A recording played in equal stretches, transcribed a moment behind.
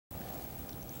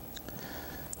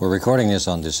We're recording this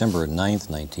on December 9th,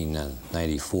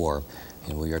 1994,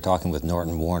 and we are talking with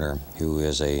Norton Warner, who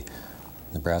is a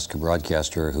Nebraska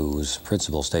broadcaster whose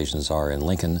principal stations are in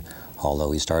Lincoln,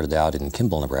 although he started out in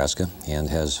Kimball, Nebraska, and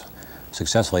has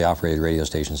successfully operated radio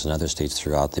stations in other states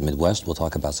throughout the Midwest. We'll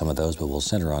talk about some of those, but we'll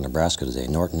center on Nebraska today.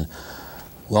 Norton,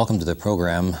 welcome to the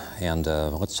program, and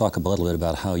let's talk a little bit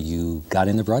about how you got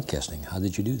into broadcasting. How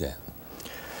did you do that?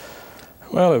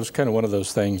 Well, it was kind of one of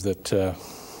those things that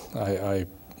I was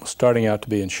starting out to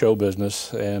be in show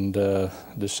business and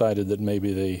decided that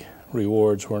maybe the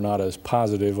rewards were not as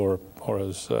positive or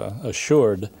as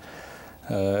assured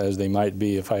as they might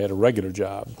be if I had a regular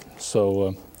job.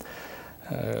 So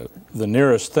the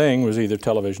nearest thing was either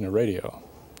television or radio.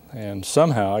 And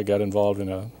somehow I got involved in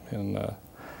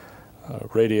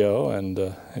radio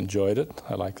and enjoyed it.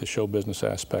 I liked the show business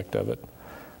aspect of it.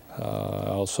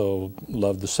 I also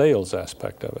loved the sales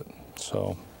aspect of it.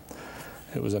 So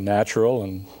it was a natural,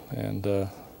 and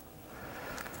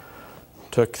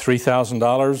took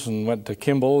 $3,000 and went to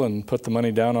Kimball and put the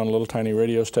money down on a little tiny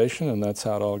radio station, and that's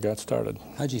how it all got started.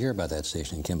 How'd you hear about that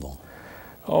station in Kimball?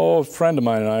 Oh, a friend of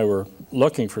mine and I were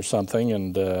looking for something,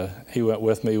 and he went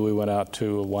with me. We went out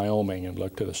to Wyoming and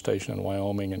looked at a station in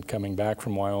Wyoming, and coming back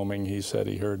from Wyoming, he said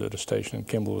he heard that a station in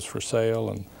Kimball was for sale,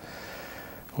 and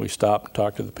we stopped and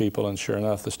talked to the people, and sure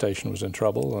enough, the station was in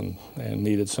trouble and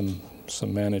needed some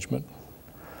management.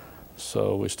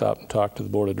 So we stopped and talked to the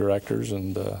board of directors,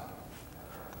 and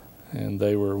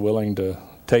they were willing to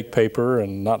take paper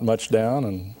and not much down,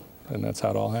 and that's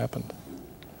how it all happened.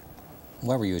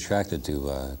 Why were you attracted to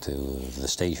the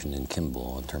station in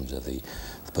Kimball in terms of the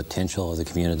potential of the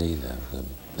community, the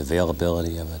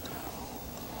availability of it?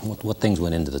 What things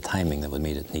went into the timing that would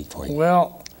make it neat for you?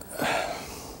 Well,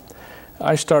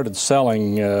 I started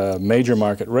selling major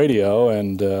market radio,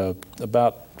 and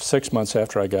about 6 months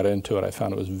after I got into it, I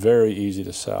found it was very easy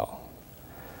to sell.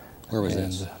 Where was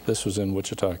this? This was in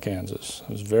Wichita, Kansas.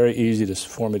 It was very easy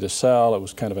for me to sell. It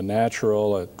was kind of a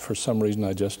natural. For some reason,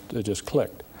 it just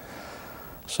clicked.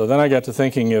 So then I got to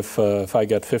thinking, if I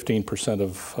got 15%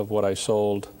 of what I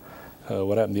sold,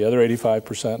 what happened to the other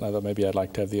 85%? And I thought maybe I'd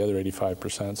like to have the other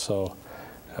 85%. So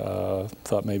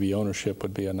thought maybe ownership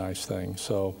would be a nice thing.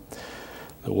 So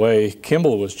the way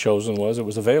Kimball was chosen was it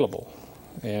was available,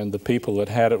 and the people that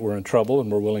had it were in trouble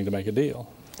and were willing to make a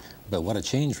deal. But what a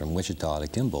change from Wichita to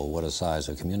Kimball. What a size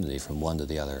of community from one to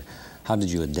the other. How did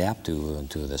you adapt to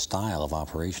the style of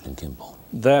operation in Kimball?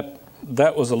 That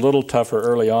was a little tougher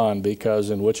early on, because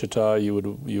in Wichita you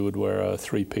would wear a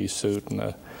three-piece suit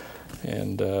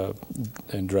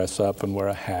and dress up and wear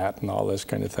a hat and all this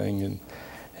kind of thing,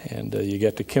 and you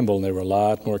get to Kimball and they were a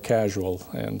lot more casual,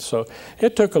 and so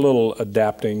it took a little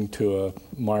adapting to a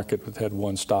market that had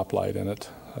one stoplight in it,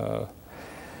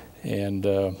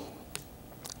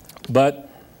 but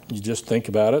you just think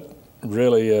about it,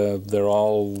 really they're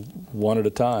all one at a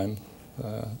time.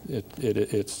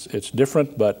 It's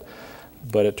different, but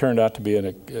it turned out to be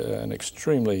an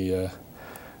extremely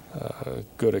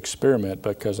good experiment,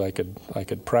 because I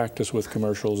could practice with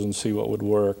commercials and see what would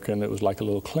work, and it was like a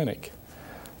little clinic.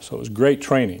 So it was great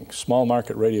training. Small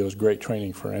market radio is great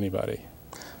training for anybody.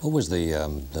 What was the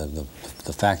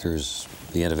factors,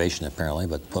 the innovation apparently,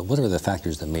 but what are the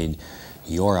factors that made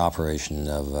your operation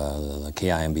of the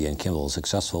KIMB and Kimball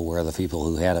successful, where the people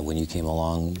who had it when you came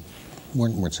along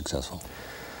weren't successful?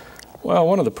 Well,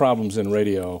 one of the problems in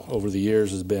radio over the years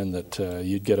has been that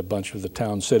you'd get a bunch of the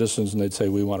town citizens and they'd say,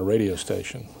 we want a radio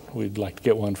station. We'd like to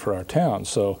get one for our town.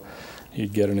 So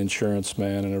you'd get an insurance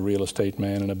man and a real estate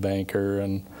man and a banker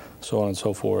and so on and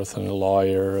so forth, and a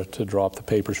lawyer to draw up the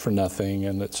papers for nothing,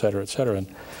 and et cetera, et cetera.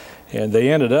 And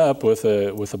they ended up with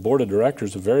a board of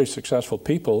directors of very successful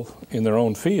people in their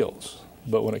own fields.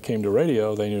 But when it came to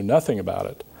radio, they knew nothing about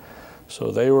it.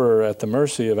 So they were at the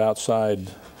mercy of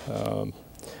outside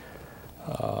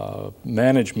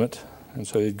management, and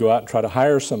so they'd go out and try to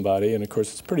hire somebody, and of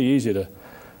course it's pretty easy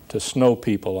to snow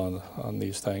people on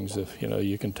these things. If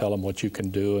you can tell them what you can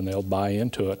do and they'll buy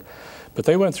into it. But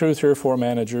they went through 3 or 4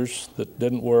 managers that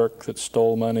didn't work, that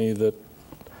stole money, that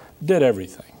did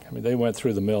everything. I mean, they went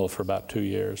through the mill for about 2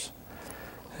 years,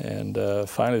 and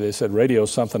finally they said, radio's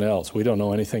something else, we don't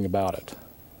know anything about it,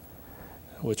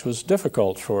 which was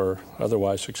difficult for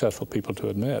otherwise successful people to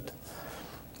admit.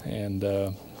 And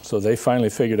so they finally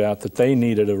figured out that they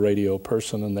needed a radio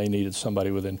person, and they needed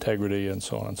somebody with integrity and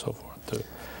so on and so forth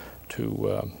to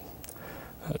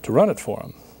run it for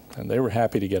them. And they were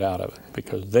happy to get out of it,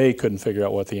 because they couldn't figure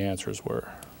out what the answers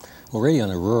were. Well, radio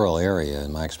in a rural area,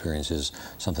 in my experience, is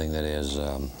something that is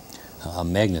a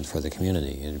magnet for the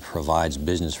community. It provides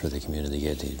business for the community.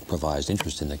 It provides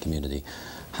interest in the community.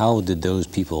 How did those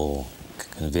people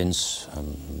convince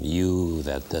you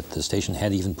that the station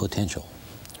had even potential?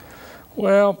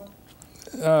 Well,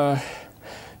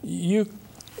 you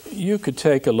could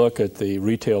take a look at the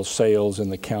retail sales in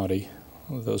the county.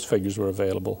 Those figures were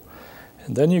available.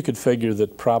 And then you could figure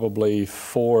that probably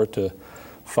 4 to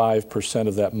 5%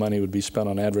 of that money would be spent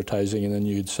on advertising, and then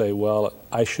you'd say, well,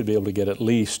 I should be able to get at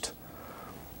least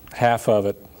half of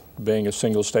it being a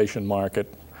single station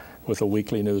market with a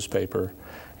weekly newspaper.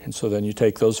 And so then you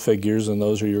take those figures, and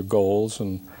those are your goals,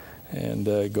 and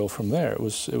go from there. It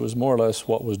was more or less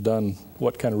what was done,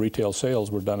 what kind of retail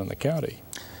sales were done in the county.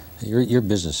 Your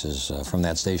businesses from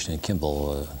that station in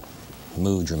Kimball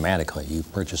moved dramatically. You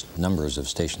purchased numbers of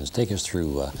stations. Take us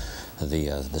through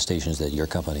the stations that your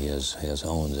company has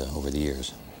owned over the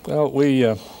years. Well,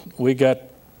 we got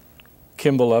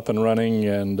Kimball up and running,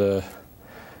 and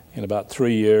in about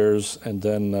 3 years, and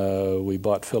then we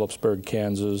bought Phillipsburg,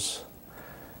 Kansas,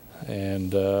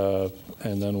 and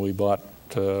then we bought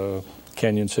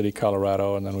Canyon City,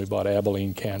 Colorado, and then we bought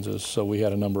Abilene, Kansas. So we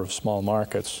had a number of small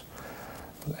markets.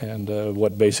 And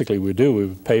what basically we do, we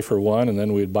would pay for one, and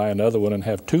then we'd buy another one and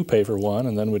have 2 pay for one,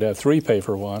 and then we'd have 3 pay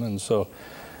for one. And so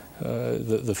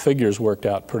the figures worked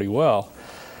out pretty well.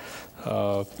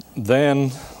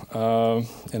 Then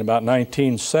in about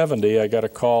 1970, I got a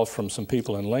call from some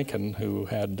people in Lincoln who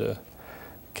had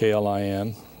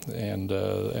KLIN and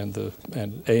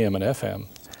AM and FM.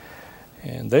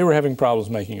 And they were having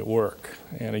problems making it work.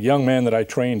 And a young man that I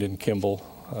trained in Kimball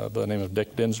by the name of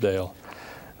Dick Dinsdale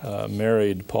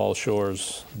married Paul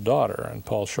Shore's daughter, and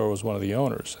Paul Shore was one of the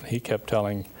owners. And he kept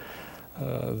telling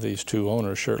these 2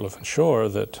 owners, Shurtleff and Shore,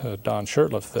 that Don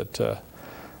Shurtleff, that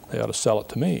they ought to sell it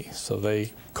to me. So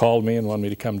they called me and wanted me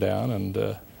to come down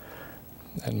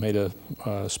and made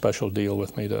a special deal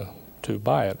with me to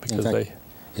buy it, because in fact,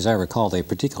 as I recall, they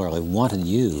particularly wanted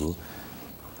you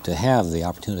to have the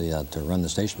opportunity to run the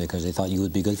station because they thought you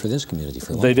would be good for this community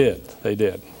for a long time. They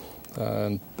did.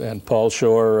 And Paul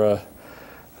Shore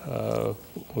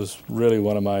was really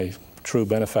one of my true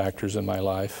benefactors in my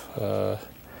life.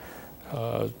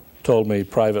 Told me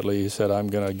privately, he said, I'm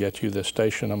going to get you this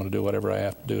station. I'm going to do whatever I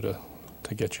have to do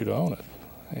to get you to own it.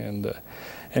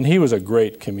 And he was a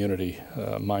great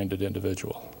community-minded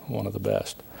individual, one of the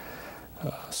best.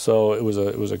 So it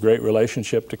was a great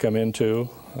relationship to come into,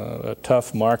 a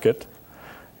tough market,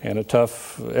 and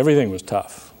everything was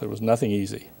tough. There was nothing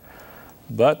easy.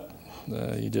 But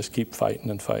you just keep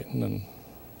fighting and fighting, and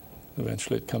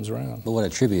eventually it comes around. But what a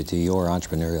tribute to your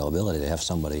entrepreneurial ability to have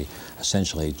somebody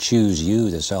essentially choose you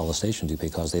to sell the station to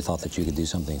because they thought that you could do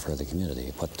something for the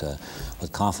community.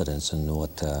 What confidence and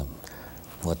what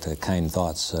kind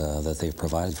thoughts that they've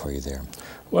provided for you there.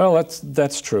 Well,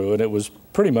 that's true, and it was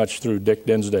pretty much through Dick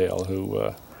Dinsdale,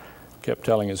 who kept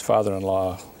telling his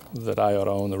father-in-law that I ought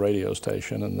to own the radio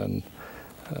station, and then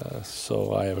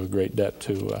so I have a great debt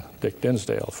to Dick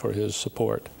Dinsdale for his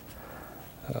support.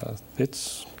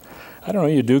 I don't know,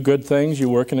 you do good things, you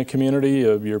work in a community,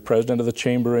 you're president of the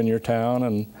chamber in your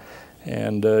town,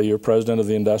 and you're president of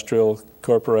the industrial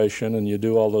corporation, and you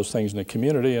do all those things in the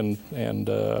community, and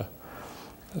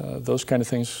those kind of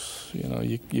things, you know,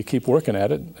 you keep working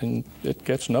at it, and it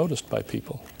gets noticed by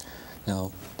people.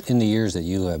 Now, in the years that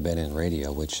you have been in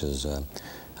radio, which is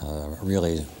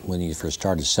really when you first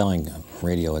started selling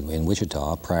radio in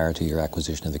Wichita prior to your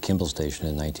acquisition of the Kimball station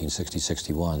in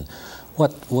 1960-61,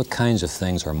 what kinds of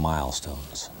things are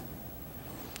milestones?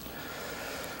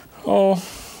 Oh,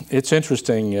 it's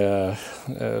interesting.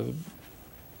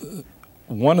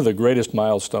 One of the greatest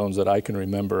milestones that I can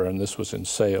remember, and this was in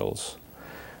sales,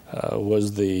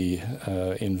 was the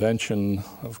invention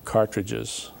of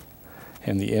cartridges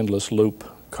and the endless loop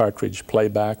cartridge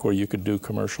playback where you could do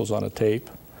commercials on a tape.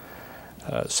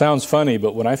 Sounds funny,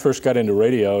 but when I first got into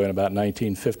radio in about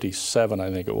 1957,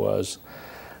 I think it was,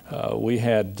 we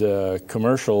had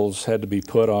commercials had to be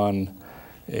put on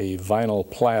a vinyl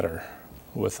platter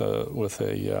with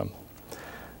a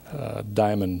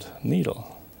diamond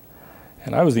needle.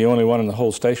 And I was the only one in the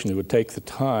whole station who would take the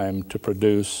time to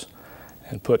produce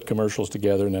and put commercials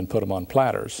together and then put them on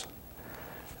platters.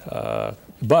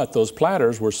 But those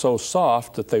platters were so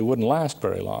soft that they wouldn't last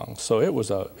very long. So it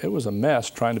was a mess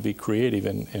trying to be creative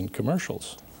in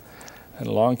commercials. And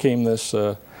along came this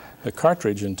the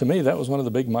cartridge, and to me that was one of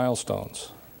the big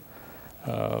milestones.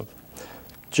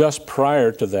 Just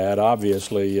prior to that,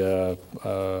 obviously,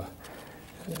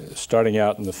 starting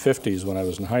out in the 50s when I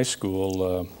was in high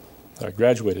school, I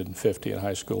graduated in 50 in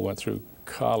high school, went through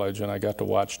college, and I got to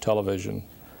watch television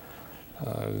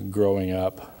growing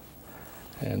up.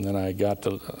 And then I got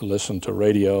to listen to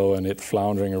radio and it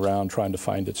floundering around trying to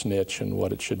find its niche and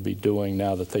what it should be doing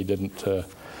now that they didn't,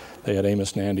 they had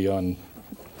Amos and Andy on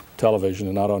television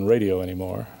and not on radio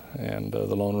anymore, and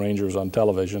the Lone Ranger is on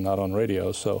television, not on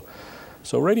radio. So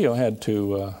radio had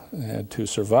to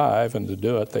survive, and to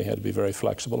do it, they had to be very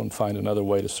flexible and find another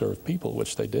way to serve people,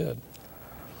 which they did.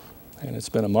 And it's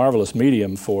been a marvelous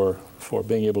medium for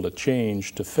being able to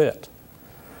change to fit.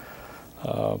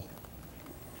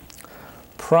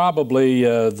 Probably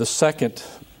the second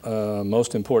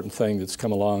most important thing that's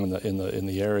come along in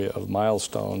the area of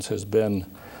milestones has been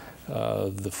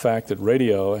the fact that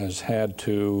radio has had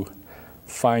to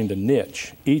find a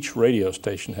niche. Each radio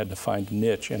station had to find a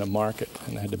niche in a market,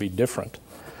 and it had to be different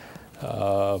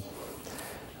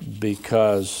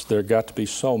because there got to be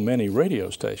so many radio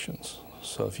stations.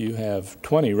 So if you have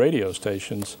 20 radio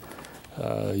stations,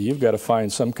 you've got to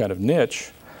find some kind of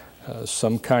niche,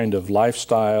 some kind of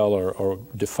lifestyle, or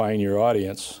define your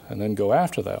audience, and then go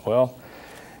after that. Well,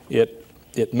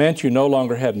 it meant you no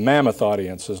longer had mammoth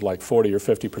audiences like 40 or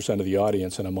 50% of the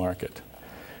audience in a market.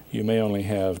 You may only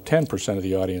have 10% of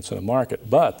the audience in a market,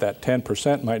 but that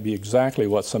 10% might be exactly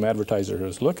what some advertiser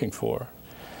is looking for.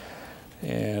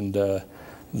 And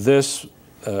this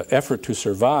effort to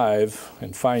survive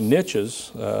and find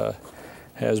niches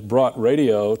has brought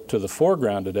radio to the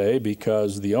foreground today,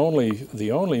 because the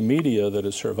only media that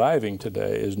is surviving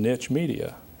today is niche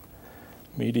media.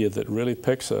 Media that really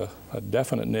picks a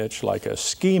definite niche, like a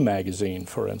ski magazine,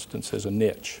 for instance, is a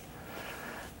niche.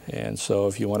 And so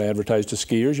if you want to advertise to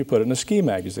skiers, you put it in a ski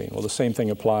magazine. Well, the same thing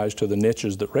applies to the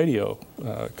niches that radio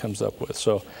comes up with.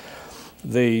 So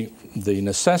the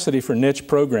necessity for niche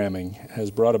programming has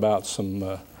brought about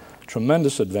some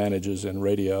tremendous advantages in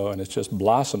radio, and it's just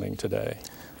blossoming today.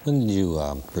 When did you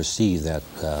perceive that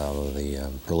the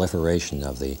proliferation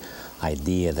of the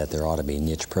idea that there ought to be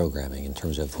niche programming in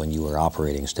terms of when you were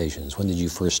operating stations? When did you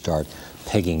first start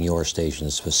pegging your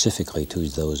stations specifically to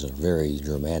those very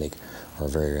dramatic or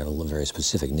very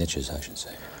specific niches, I should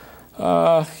say?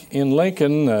 In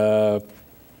Lincoln,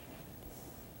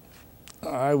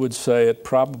 I would say it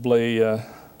probably, well,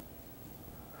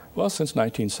 since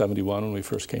 1971 when we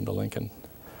first came to Lincoln,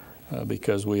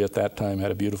 because we at that time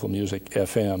had a beautiful music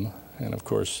FM, and of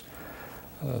course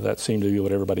that seemed to be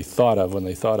what everybody thought of when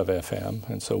they thought of FM,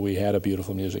 and so we had a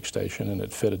beautiful music station, and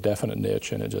it fit a definite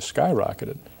niche, and it just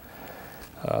skyrocketed.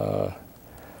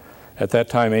 At that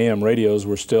time, AM radios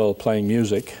were still playing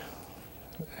music,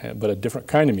 but a different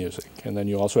kind of music, and then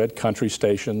you also had country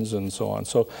stations and so on.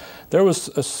 So there was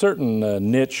a certain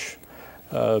niche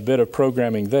bit of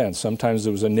programming then. Sometimes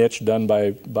there was a niche done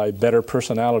by better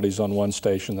personalities on one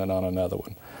station than on another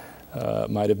one. It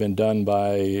might have been done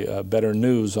by better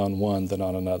news on one than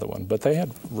on another one. But they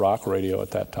had rock radio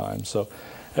at that time. So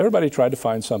everybody tried to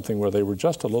find something where they were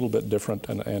just a little bit different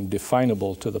and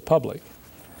definable to the public.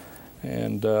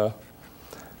 And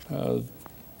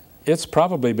it's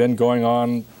probably been going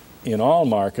on in all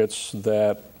markets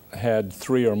that had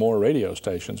 3 or more radio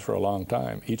stations for a long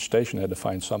time. Each station had to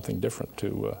find something different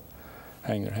to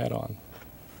hang their hat on.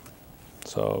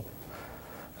 So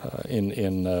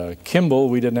in Kimball,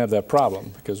 we didn't have that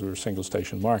problem because we were a single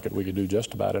station market. We could do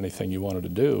just about anything you wanted to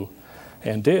do,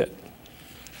 and did.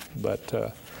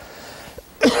 But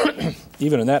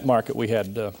even in that market, we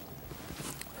had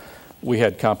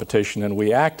competition, and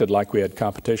we acted like we had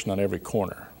competition on every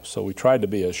corner. So we tried to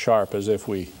be as sharp as if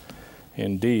we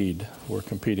indeed were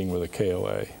competing with a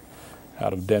KOA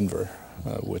out of Denver,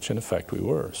 which in effect we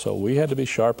were. So we had to be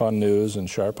sharp on news and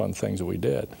sharp on things that we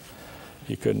did.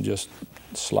 You couldn't just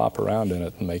slop around in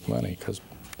it and make money, because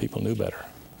people knew better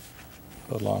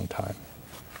for a long time.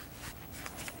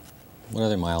 What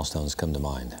other milestones come to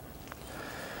mind?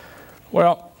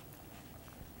 Well,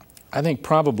 I think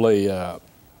probably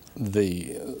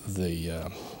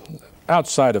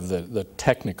outside of the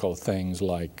technical things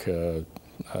like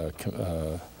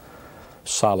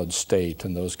solid state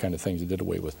and those kind of things that did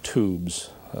away with tubes,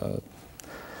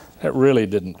 that really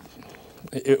didn't,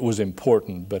 it was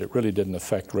important, but it really didn't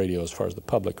affect radio as far as the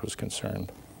public was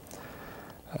concerned.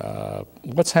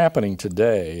 What's happening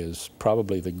today is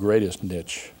probably the greatest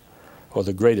niche, or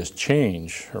the greatest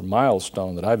change or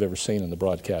milestone that I've ever seen in the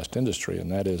broadcast industry,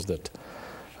 and that is that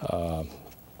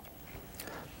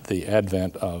the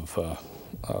advent of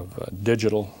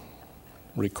digital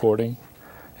recording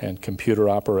and computer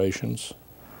operations,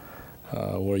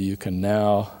 where you can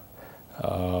now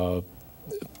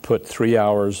put 3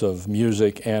 hours of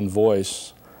music and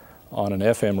voice on an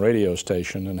FM radio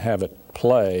station and have it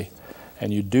play,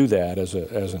 and you do that as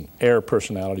an air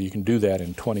personality. You can do that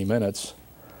in 20 minutes,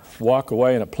 walk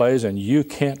away and it plays, and you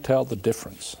can't tell the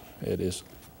difference. It is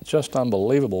just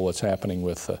unbelievable what's happening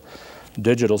with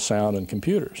digital sound and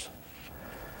computers.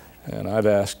 And I've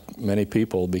asked many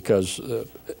people, because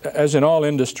as in all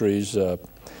industries,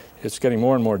 it's getting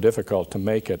more and more difficult to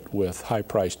make it with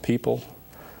high-priced people,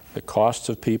 the costs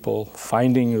of people,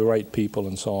 finding the right people,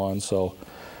 and so on. So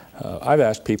I've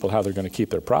asked people how they're going to keep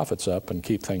their profits up and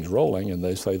keep things rolling, and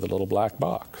they say the little black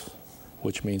box,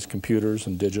 which means computers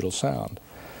and digital sound.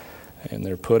 And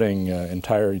they're putting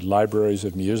entire libraries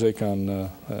of music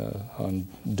on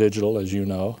digital, as you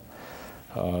know.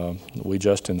 We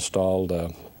just installed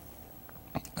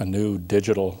a new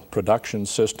digital production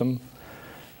system,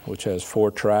 which has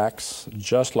 4 tracks,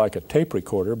 just like a tape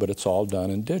recorder, but it's all done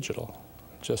in digital.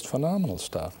 Just phenomenal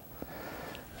stuff.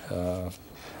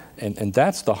 And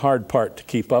that's the hard part to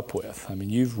keep up with. I mean,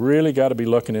 you've really got to be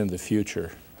looking into the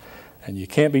future. And you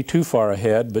can't be too far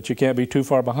ahead, but you can't be too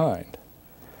far behind.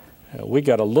 We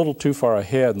got a little too far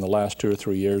ahead in the last 2 or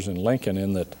 3 years in Lincoln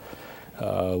in that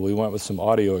we went with some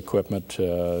audio equipment,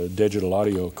 digital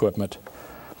audio equipment,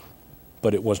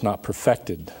 but it was not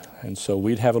perfected. And so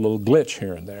we'd have a little glitch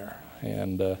here and there.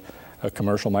 And a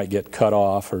commercial might get cut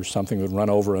off, or something would run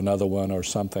over another one or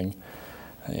something.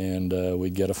 And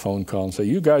we'd get a phone call and say,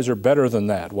 "You guys are better than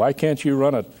that. Why can't you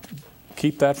run it,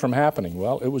 keep that from happening?"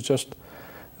 Well, it was just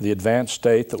the advanced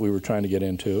state that we were trying to get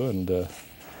into, and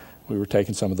we were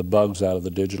taking some of the bugs out of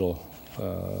the digital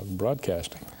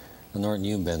broadcasting. Well, Norton,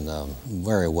 you've been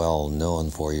very well known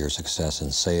for your success in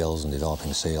sales and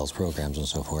developing sales programs and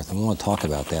so forth. And we want to talk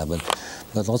about that, but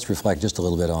let's reflect just a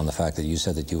little bit on the fact that you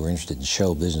said that you were interested in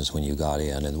show business when you got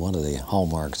in. And one of the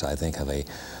hallmarks, I think, of a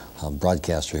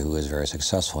broadcaster who is very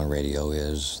successful in radio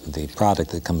is the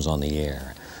product that comes on the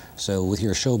air. So with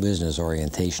your show business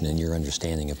orientation and your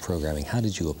understanding of programming, how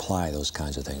did you apply those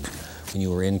kinds of things? When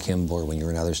you were in Kimball or when you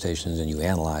were in other stations and you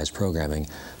analyzed programming,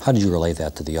 how did you relate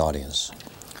that to the audience?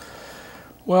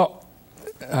 Well,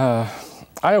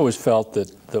 I always felt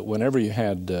that whenever you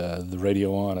had the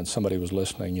radio on and somebody was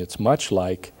listening, it's much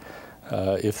like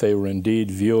if they were indeed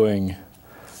viewing,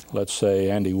 let's say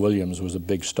Andy Williams was a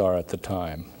big star at the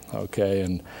time, okay?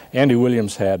 And Andy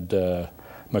Williams had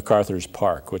MacArthur's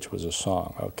Park, which was a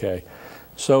song, okay?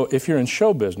 So if you're in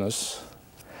show business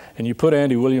and you put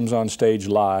Andy Williams on stage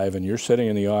live and you're sitting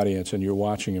in the audience and you're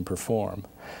watching him perform,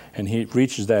 and he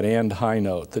reaches that end high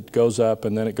note that goes up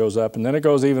and then it goes up and then it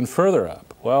goes even further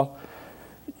up. Well,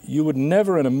 you would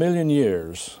never in a million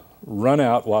years run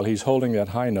out while he's holding that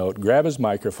high note, grab his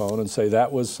microphone and say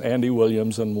that was Andy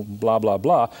Williams and blah, blah,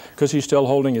 blah, because he's still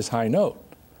holding his high note.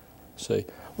 See?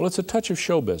 Well, it's a touch of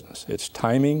show business. It's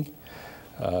timing,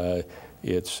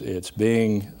 it's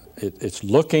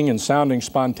looking and sounding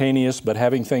spontaneous but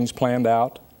having things planned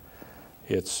out.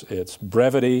 It's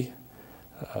brevity.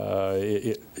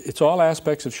 It's all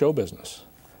aspects of show business.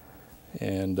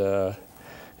 And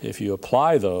if you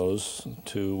apply those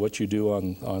to what you do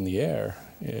on the air,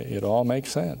 it all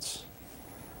makes sense.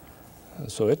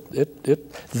 So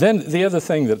then the other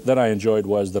thing that I enjoyed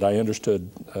was that I understood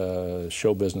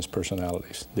show business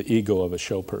personalities, the ego of a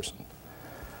show person,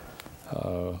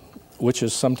 which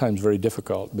is sometimes very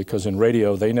difficult because in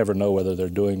radio they never know whether they're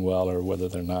doing well or whether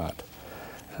they're not.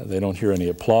 They don't hear any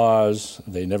applause.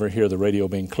 They never hear the radio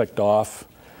being clicked off.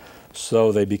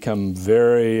 So they become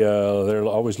very, they're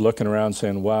always looking around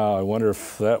saying, wow, I wonder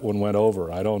if that one went over.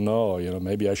 I don't know,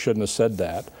 maybe I shouldn't have said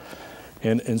that.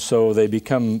 And so they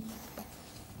become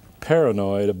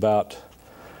paranoid about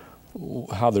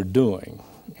how they're doing.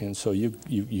 And so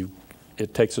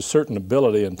it takes a certain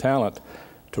ability and talent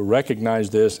to recognize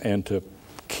this and to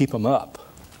keep them up.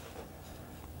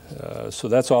 So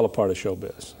that's all a part of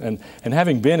showbiz. And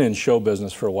having been in show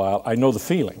business for a while, I know the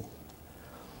feeling.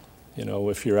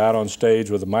 If you're out on stage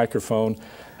with a microphone,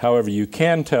 however, you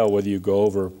can tell whether you go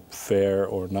over fair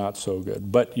or not so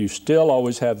good. But you still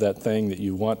always have that thing that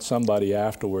you want somebody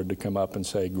afterward to come up and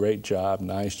say, great job,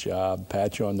 nice job,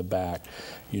 pat you on the back.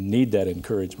 You need that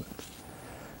encouragement.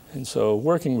 And so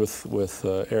working with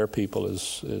air people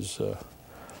is a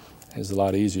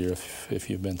lot easier if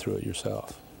you've been through it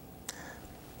yourself.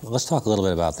 Well, let's talk a little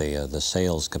bit about the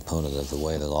sales component of the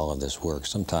way that all of this works.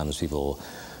 Sometimes people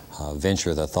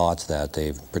venture the thoughts that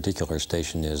a particular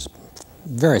station is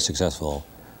very successful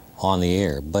on the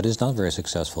air, but is not very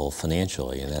successful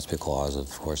financially, and that's because, of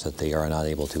course, that they are not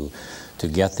able to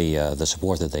get the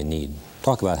support that they need.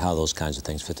 Talk about how those kinds of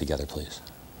things fit together, please.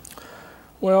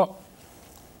 Well,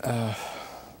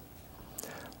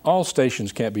 all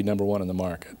stations can't be number one in the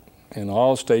market, and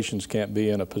all stations can't be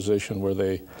in a position where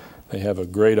they have a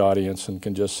great audience and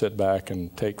can just sit back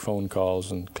and take phone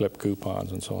calls and clip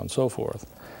coupons and so on and so forth.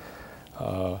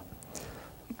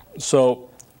 So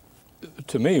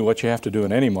to me, what you have to do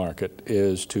in any market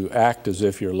is to act as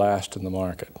if you're last in the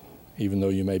market, even though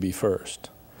you may be first.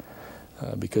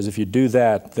 Because if you do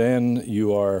that, then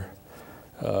you are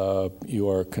You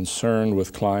are concerned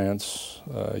with clients,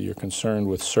 you're concerned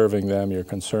with serving them, you're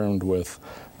concerned with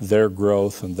their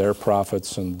growth and their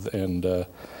profits and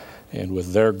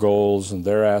with their goals and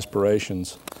their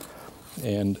aspirations.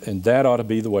 And that ought to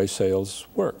be the way sales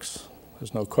works.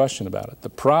 There's no question about it. The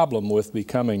problem with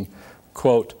becoming,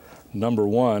 quote, number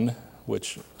one,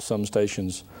 which some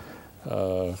stations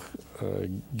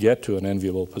get to an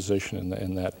enviable position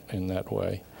in that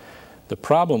way. The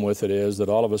problem with it is that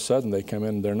all of a sudden they come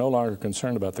in, they're no longer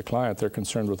concerned about the client, they're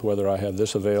concerned with whether I have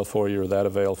this avail for you or that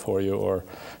avail for you, or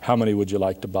how many would you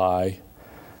like to buy,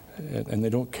 and they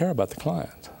don't care about the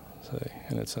client. See?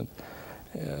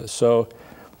 And so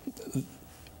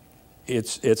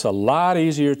it's a lot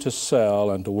easier to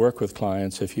sell and to work with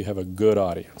clients if you have a good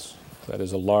audience. That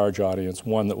is a large audience,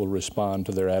 one that will respond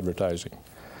to their advertising.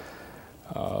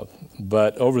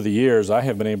 But over the years, I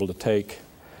have been able to take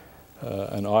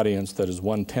an audience that is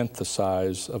 1/10 the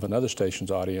size of another station's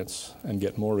audience and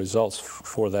get more results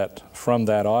from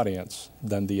that audience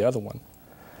than the other one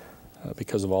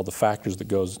because of all the factors that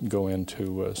go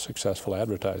into successful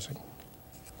advertising.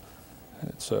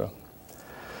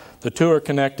 The two are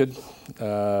connected.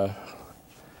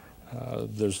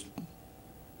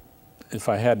 If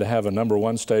I had to have a number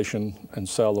one station and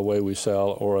sell the way we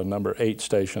sell, or a number 8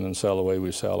 station and sell the way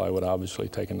we sell, I would obviously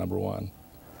take a number one.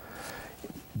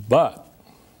 But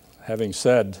having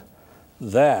said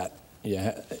that,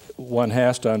 one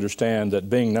has to understand that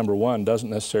being number one doesn't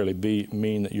necessarily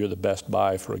mean that you're the best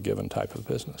buy for a given type of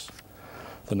business.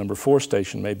 The number 4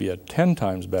 station may be a 10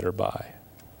 times better buy,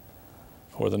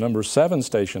 or the number 7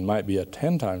 station might be a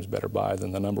 10 times better buy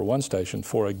than the number 1 station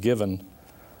for a given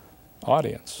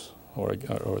audience, or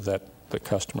the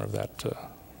customer of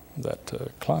that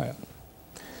client.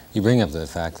 You bring up the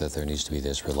fact that there needs to be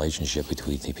this relationship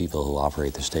between the people who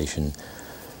operate the station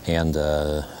and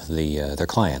their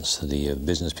clients, the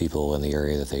business people in the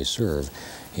area that they serve,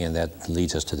 and that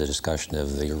leads us to the discussion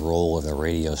of the role of the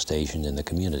radio station in the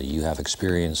community. You have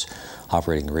experience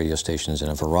operating radio stations in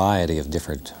a variety of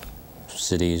different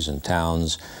cities and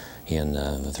towns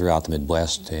throughout the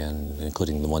Midwest, and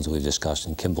including the ones that we've discussed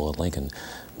in Kimball and Lincoln.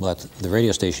 But the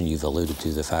radio station, you've alluded to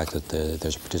the fact that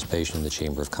there's participation in the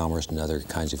Chamber of Commerce and other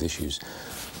kinds of issues.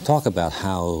 Talk about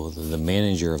how the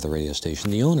manager of the radio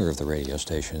station, the owner of the radio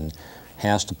station,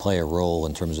 has to play a role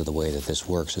in terms of the way that this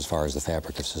works as far as the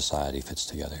fabric of society fits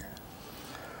together.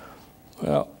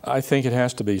 Well, I think it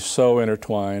has to be so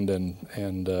intertwined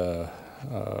and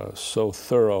so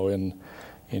thorough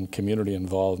in community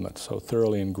involvement, so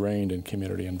thoroughly ingrained in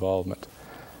community involvement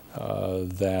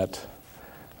that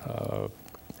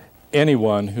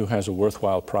anyone who has a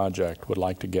worthwhile project would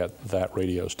like to get that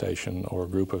radio station or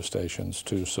group of stations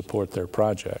to support their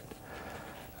project.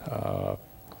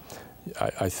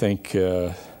 I think,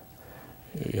 when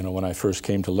I first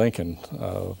came to Lincoln,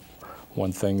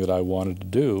 one thing that I wanted to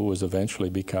do was eventually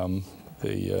become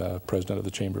the president of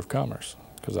the Chamber of Commerce,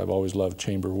 because I've always loved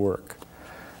chamber work.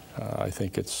 I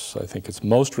think it's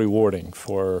most rewarding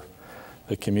for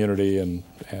the community and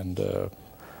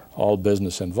all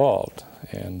business involved.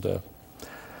 And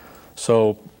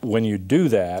so when you do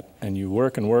that and you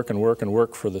work and work and work and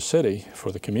work for the city,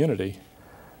 for the community,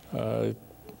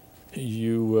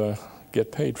 you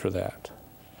get paid for that.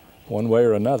 One way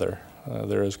or another,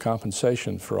 there is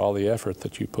compensation for all the effort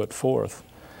that you put forth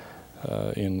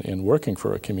in working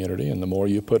for a community, and the more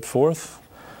you put forth,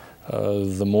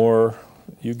 the more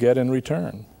you get in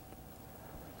return.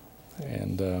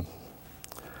 And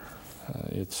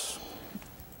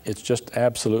it's just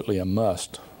absolutely a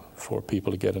must for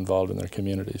people to get involved in their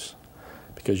communities,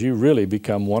 because you really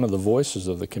become one of the voices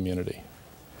of the community,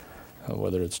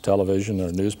 whether it's television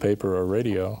or newspaper or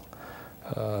radio.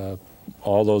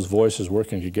 All those voices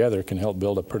working together can help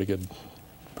build a pretty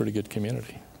good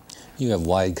community. You have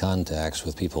wide contacts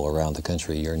with people around the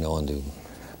country. You're known to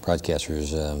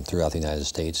broadcasters throughout the United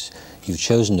States. You've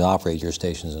chosen to operate your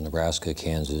stations in Nebraska,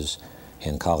 Kansas,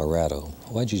 and Colorado.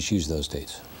 Why did you choose those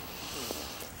states?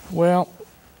 Well,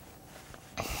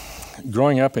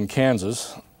 growing up in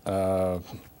Kansas and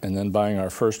then buying our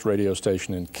first radio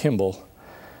station in Kimball,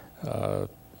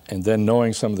 and then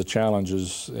knowing some of the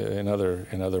challenges in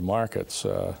other markets,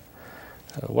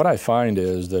 what I find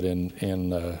is that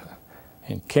in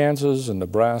Kansas and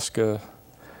Nebraska,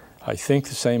 I think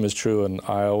the same is true in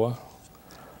Iowa.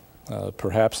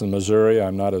 Perhaps in Missouri,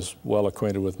 I'm not as well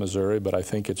acquainted with Missouri, but I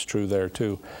think it's true there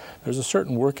too. There's a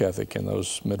certain work ethic in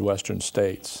those Midwestern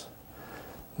states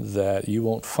that you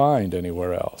won't find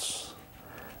anywhere else.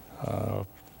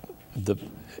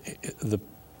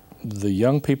 The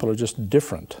young people are just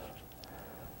different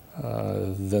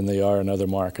than they are in other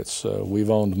markets.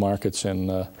 We've owned markets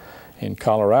in in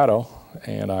Colorado,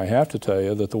 and I have to tell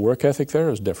you that the work ethic there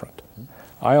is different.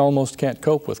 I almost can't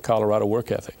cope with Colorado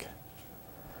work ethic.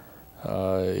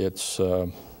 The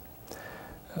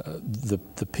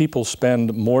people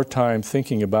spend more time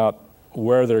thinking about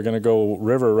where they're going to go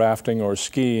river rafting or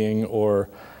skiing or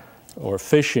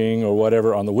fishing or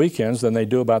whatever on the weekends than they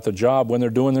do about the job when they're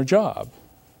doing their job.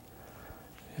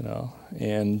 You know,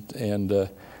 and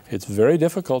it's very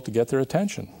difficult to get their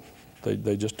attention.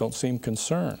 They just don't seem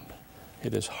concerned.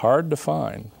 It is hard to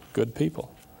find good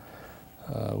people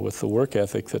with the work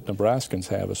ethic that Nebraskans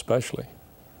have, especially.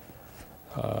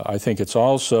 I think it's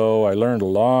also, I learned a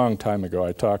long time ago,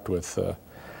 I talked with an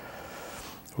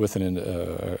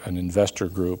investor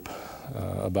group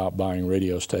about buying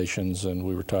radio stations, and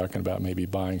we were talking about maybe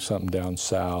buying something down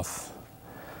south,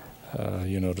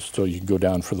 you know, so you can go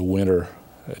down for the winter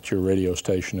at your radio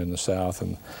station in the south.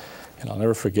 And I'll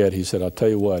never forget, he said, I'll tell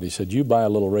you what, he said, you buy a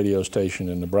little radio station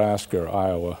in Nebraska or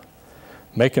Iowa,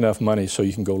 make enough money so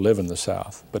you can go live in the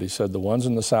south. But he said, the ones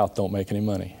in the south don't make any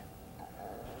money.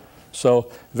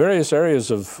 So various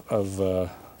areas of the,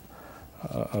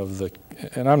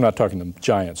 and I'm not talking the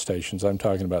giant stations, I'm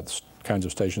talking about the kinds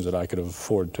of stations that I could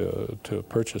afford to have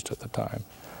purchased at the time.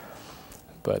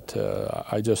 But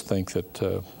I just think that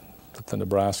the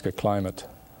Nebraska climate,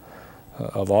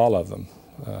 of all of them,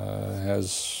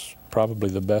 has probably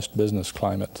the best business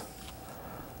climate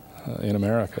in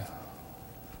America.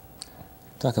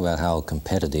 Talk about how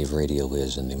competitive radio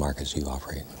is in the markets you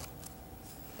operate.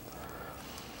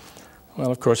 Well,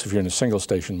 of course, if you're in a single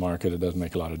station market, it doesn't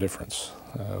make a lot of difference.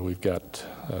 We've got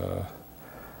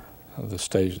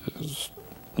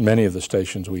many of the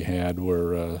stations we had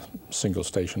were single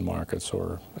station markets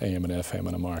or AM and FM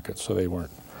in a market, so they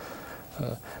weren't.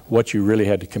 What you really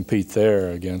had to compete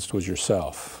there against was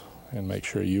yourself and make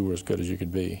sure you were as good as you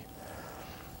could be.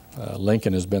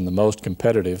 Lincoln has been the most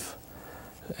competitive,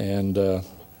 and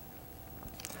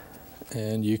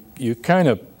you kind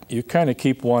of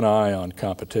keep one eye on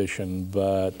competition,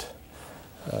 but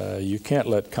you can't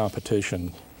let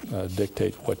competition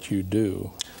dictate what you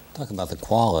do. Talk about the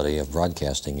quality of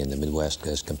broadcasting in the Midwest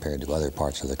as compared to other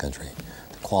parts of the country.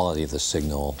 The quality of the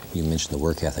signal, you mentioned the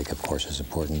work ethic, of course, is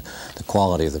important. The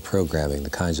quality of the programming, the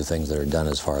kinds of things that are done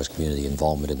as far as community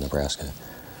involvement in Nebraska,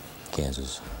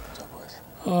 Kansas, and so forth.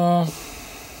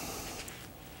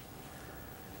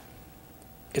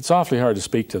 It's awfully hard to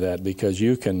speak to that because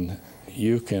you can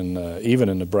even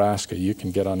in Nebraska, you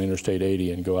can get on Interstate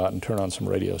 80 and go out and turn on some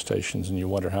radio stations and you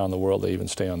wonder how in the world they even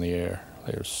stay on the air.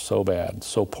 They're so bad,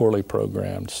 so poorly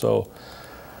programmed, so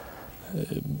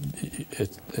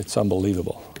it's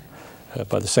unbelievable.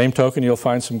 By the same token, you'll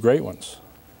find some great ones.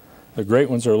 The great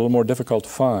ones are a little more difficult to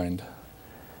find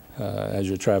as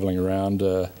you're traveling around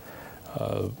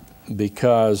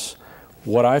because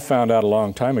what I found out a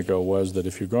long time ago was that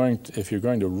if you're going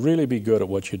to really be good at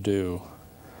what you do,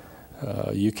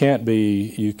 you can't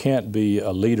be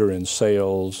a leader in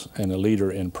sales and a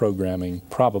leader in programming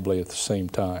probably at the same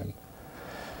time.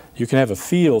 You can have a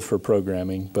feel for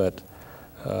programming, but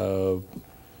I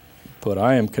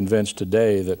am convinced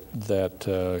today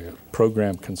that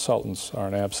program consultants are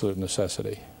an absolute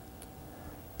necessity.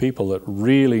 People that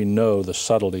really know the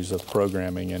subtleties of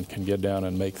programming and can get down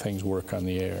and make things work on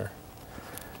the air.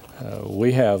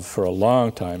 We have, for a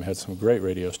long time, had some great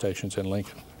radio stations in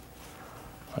Lincoln.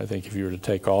 I think if you were to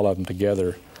take all of them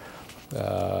together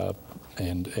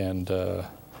and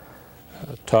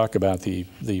talk about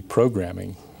the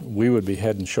programming, we would be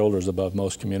head and shoulders above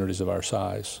most communities of our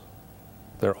size.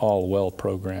 They're all well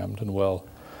programmed and well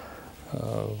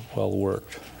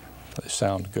worked. They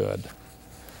sound good.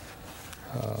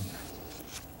 Let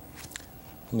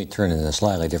me turn in a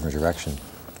slightly different direction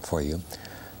for you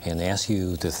and ask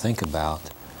you to think about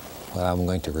what I'm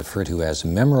going to refer to as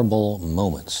memorable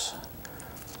moments.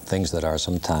 Things that are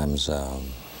sometimes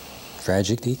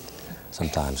tragedy,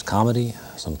 sometimes comedy,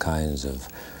 some kinds of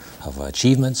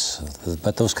achievements,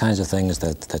 but those kinds of things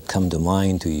that come to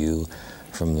mind to you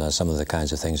from some of the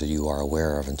kinds of things that you are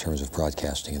aware of in terms of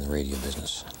broadcasting in the radio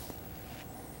business.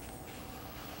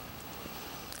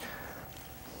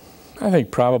 I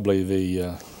think probably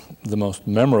the most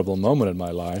memorable moment in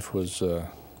my life was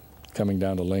coming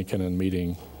down to Lincoln and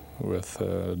meeting with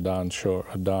Don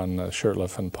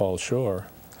Shurtleff and Paul Shore.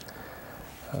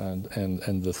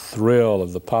 And the thrill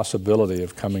of the possibility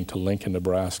of coming to Lincoln,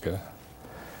 Nebraska,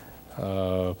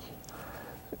 the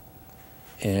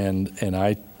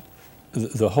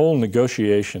whole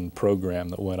negotiation program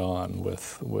that went on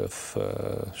with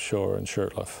Shore and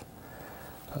Shurtleff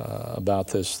about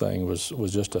this thing was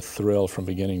just a thrill from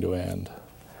beginning to end.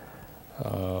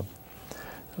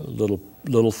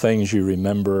 Little things you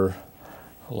remember,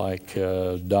 like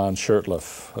Don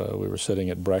Shurtleff. We were sitting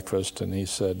at breakfast, and he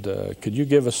said, could you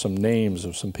give us some names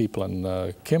of some people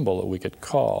in Kimball that we could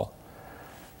call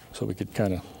so we could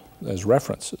kind of, as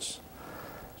references?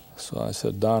 So I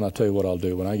said, Don, I'll tell you what I'll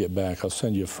do. When I get back, I'll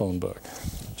send you a phone book.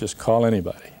 Just call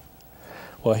anybody.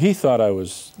 Well, he thought I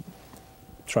was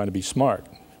trying to be smart,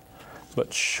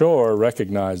 but Shore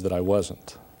recognized that I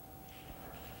wasn't.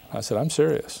 I said, I'm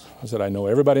serious. I said, I know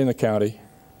everybody in the county.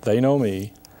 They know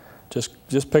me.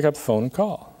 Just pick up the phone and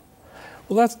call.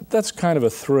 Well, that's kind of a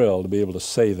thrill to be able to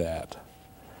say that,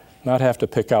 not have to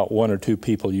pick out one or two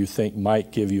people you think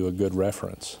might give you a good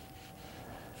reference.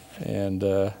 And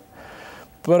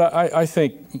but I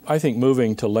think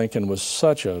moving to Lincoln was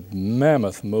such a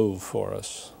mammoth move for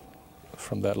us,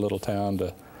 from that little town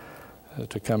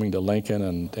to coming to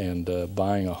Lincoln and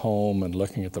buying a home and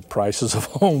looking at the prices of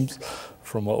homes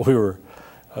from what we were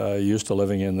used to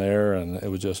living in there, and it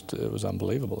was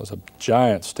unbelievable. It was a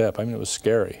giant step. I mean, it was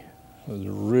scary. It was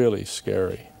really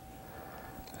scary.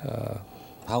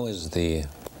 How is the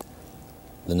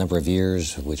number of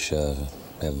years which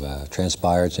have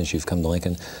transpired since you've come to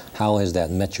Lincoln? How has that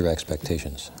met your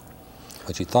expectations?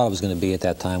 What you thought it was going to be at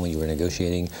that time when you were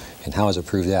negotiating, and how has it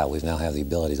proved out? We now have the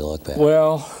ability to look back.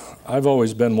 Well, I've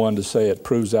always been one to say it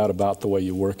proves out about the way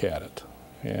you work at it.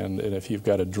 And if you've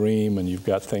got a dream and you've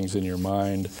got things in your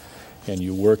mind and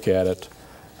you work at it,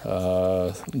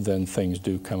 then things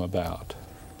do come about.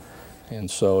 And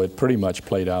so it pretty much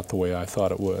played out the way I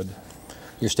thought it would.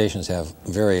 Your stations have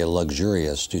very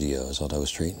luxurious studios on O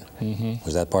Street. Mm-hmm.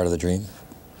 Was that part of the dream?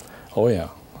 Oh yeah,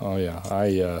 oh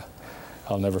yeah.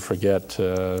 I'll never forget,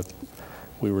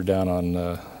 we were down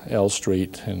on L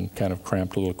Street in kind of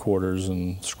cramped little quarters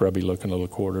and scrubby looking little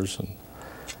quarters,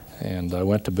 and I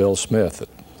went to Bill Smith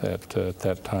at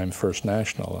that time First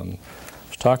National, and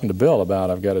was talking to Bill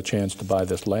about, I've got a chance to buy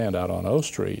this land out on O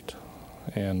Street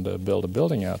and build a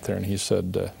building out there. And he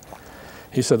said,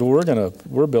 well,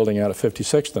 we're building out at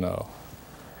 56th and O.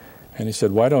 And he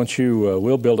said, why don't you,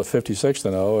 we'll build at 56th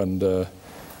and O, and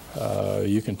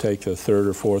you can take the third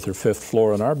or fourth or fifth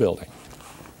floor in our building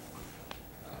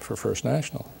for First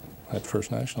National, at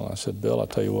First National. I said, Bill, I'll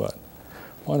tell you what,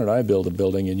 why don't I build a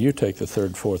building and you take the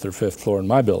third, fourth, or fifth floor in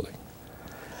my building?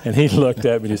 And he looked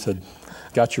at me and he said,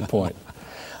 got your point.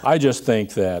 I just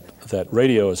think that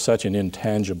radio is such an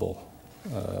intangible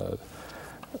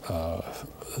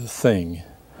thing,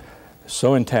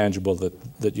 so intangible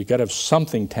that you got to have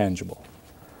something tangible.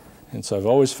 And so I've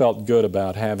always felt good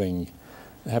about having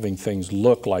things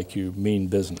look like you mean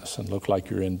business and look like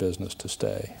you're in business to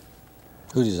stay.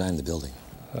 Who designed the building?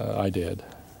 I did.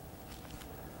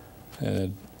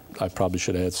 And I probably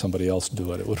should have had somebody else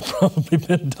do it. It would have probably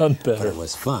been done better. But it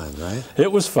was fun, right?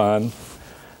 It was fun.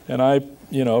 And I,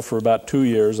 for about 2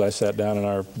 years, I sat down in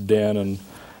our den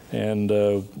and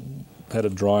had a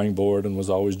drawing board and was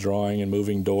always drawing and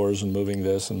moving doors and moving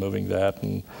this and moving that.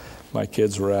 And my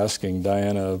kids were asking,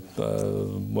 Diana,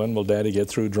 when will Daddy get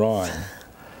through drawing?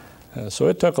 So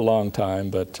it took a long time,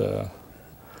 but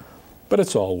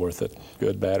it's all worth it,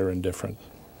 good, bad, or indifferent.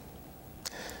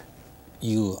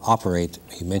 You operate,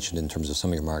 you mentioned in terms of some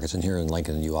of your markets, and here in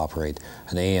Lincoln you operate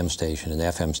an AM station, an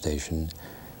FM station,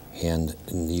 and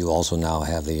you also now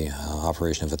have the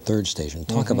operation of a third station.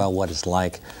 Talk about what it's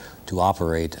like to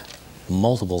operate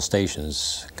multiple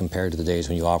stations compared to the days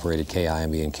when you operated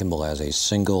KIMB and Kimball as a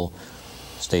single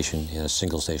station in a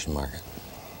single station market.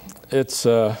 It's,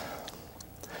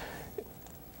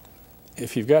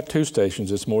 if you've got 2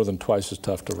 stations, it's more than twice as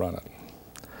tough to run it.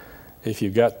 If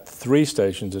you've got 3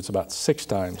 stations, it's about 6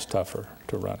 times tougher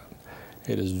to run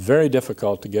it. It is very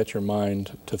difficult to get your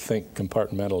mind to think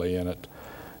compartmentally in it,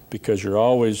 because you're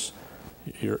always,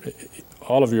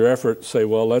 all of your effort say,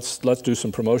 well, let's do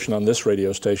some promotion on this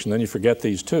radio station, then you forget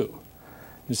these 2.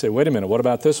 You say, wait a minute, what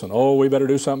about this one? Oh, we better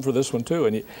do something for this one too.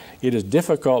 And it is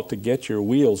difficult to get your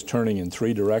wheels turning in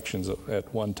 3 directions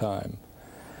at one time.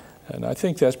 And I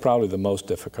think that's probably the most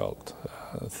difficult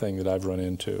thing that I've run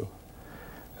into.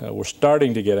 We're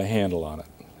starting to get a handle on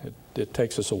it. It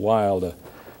takes us a while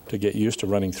to get used to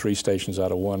running 3 stations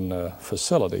out of one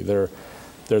facility.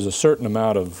 There's a certain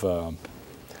amount of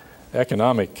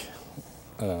economic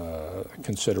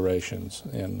considerations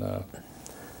in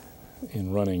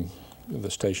running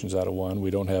the stations out of one. We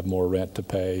don't have more rent to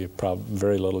pay,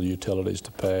 very little utilities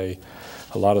to pay.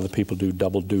 A lot of the people do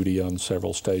double duty on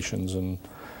several stations, and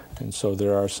so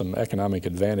there are some economic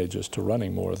advantages to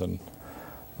running more than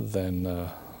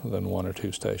 1 or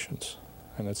 2 stations,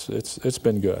 and it's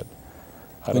been good.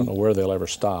 I don't know where they'll ever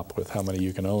stop with how many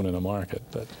you can own in a market,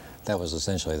 but that was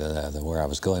essentially where I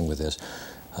was going with this.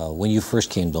 When you first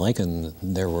came to Lincoln,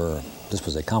 this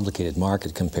was a complicated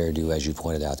market compared to, as you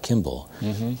pointed out, Kimball.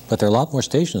 Mm-hmm. But there are a lot more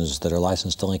stations that are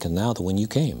licensed to Lincoln now than when you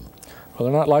came. Well,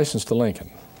 they're not licensed to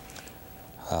Lincoln.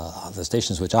 The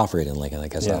stations which operate in Lincoln, I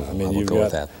guess yeah, I will go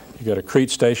with that. You've got a Crete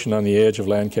station on the edge of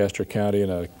Lancaster County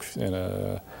and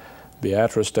a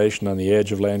Beatrice station on the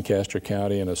edge of Lancaster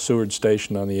County and a Seward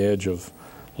station on the edge of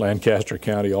Lancaster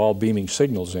County, all beaming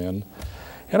signals in.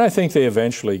 And I think they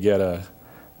eventually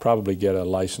probably get a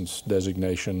license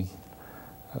designation,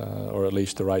 or at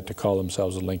least the right to call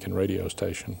themselves a Lincoln radio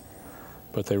station.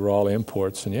 But they were all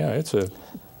imports, and yeah,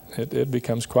 it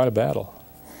becomes quite a battle.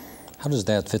 How does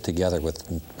that fit together with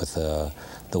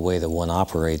the way that one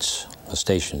operates a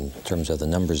station in terms of the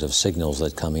numbers of signals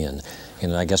that come in?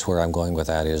 And I guess where I'm going with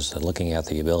that is looking at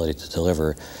the ability to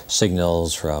deliver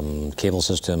signals from cable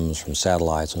systems, from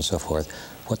satellites, and so forth.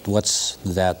 What's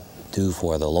that do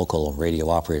for the local radio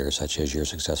operators, such as you're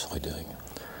successfully doing?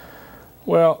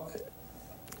 Well,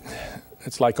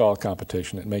 it's like all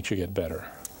competition. It makes you get better.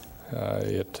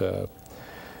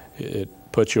 It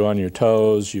puts you on your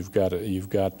toes. You've got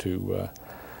to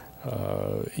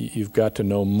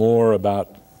know more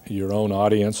about your own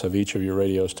audience of each of your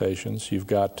radio stations. You've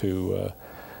got to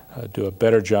do a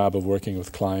better job of working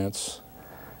with clients.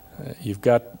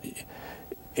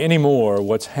 Anymore,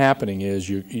 what's happening is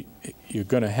you're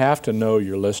going to have to know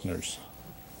your listeners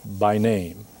by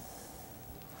name.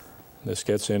 This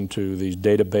gets into these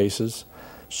databases,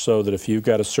 so that if you've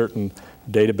got a certain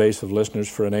database of listeners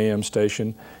for an AM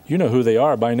station, you know who they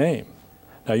are by name.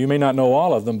 Now, you may not know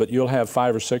all of them, but you'll have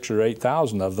 5,000 or 6,000 or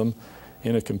 8,000 of them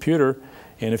in a computer,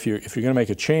 and if you're going to make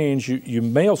a change, you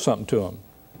mail something to them.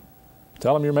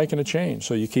 Tell them you're making a change,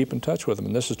 so you keep in touch with them,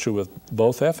 and this is true with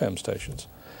both FM stations.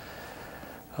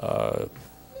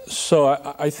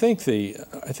 So I think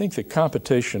the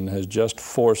competition has just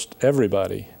forced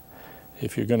everybody,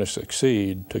 if you're going to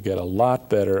succeed, to get a lot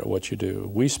better at what you do.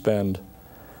 We spend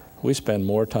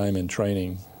more time in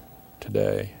training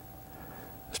today,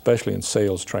 especially in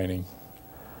sales training,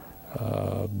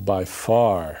 by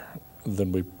far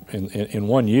than we in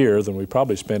 1 year than we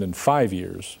probably spent in 5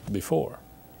 years before.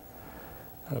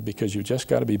 Because you just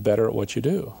got to be better at what you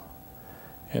do,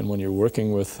 and when you're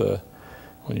working with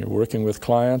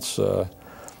clients,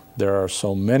 there are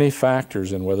so many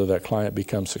factors in whether that client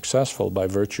becomes successful by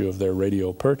virtue of their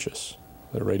radio purchase,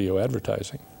 their radio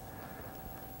advertising.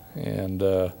 And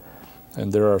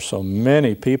there are so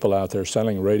many people out there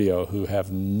selling radio who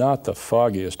have not the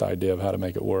foggiest idea of how to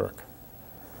make it work.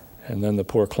 And then the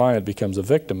poor client becomes a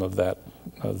victim of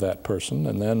that person.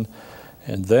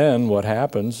 And then what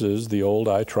happens is the old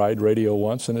 "I tried radio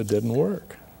once and it didn't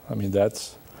work." I mean,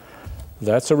 that's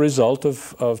a result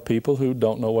of people who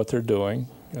don't know what they're doing.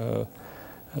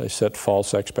 They set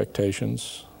false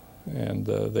expectations, and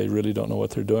they really don't know what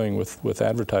they're doing with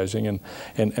advertising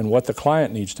and what the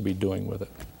client needs to be doing with it.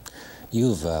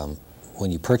 You've,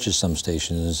 when you purchased some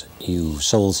stations, you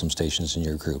sold some stations in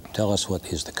your group. Tell us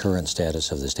what is the current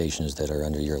status of the stations that are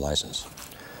under your license.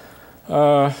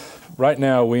 Right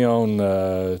now we own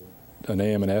an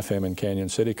AM and FM in Canyon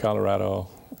City, Colorado,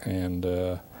 and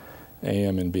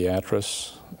AM in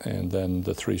Beatrice, and then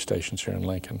the 3 stations here in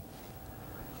Lincoln.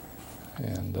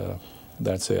 And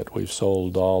that's it. We've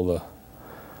sold all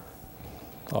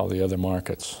the other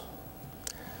markets.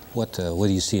 What do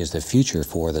you see as the future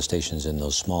for the stations in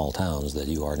those small towns that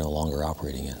you are no longer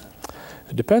operating in?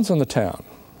 It depends on the town.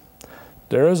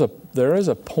 There is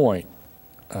a point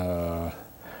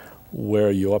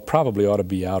where you probably ought to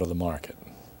be out of the market.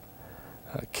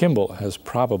 Kimball has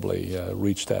probably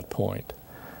reached that point.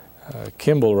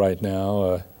 Kimball right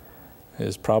now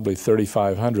is probably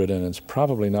 3,500, and it's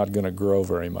probably not going to grow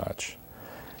very much.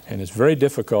 And it's very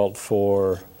difficult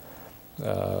for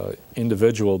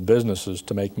individual businesses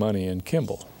to make money in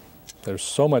Kimball. There's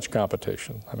so much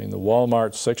competition. I mean, the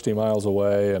Walmart's 60 miles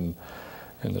away, and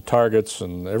the Targets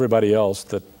and everybody else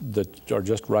that are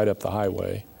just right up the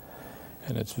highway.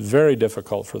 And it's very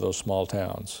difficult for those small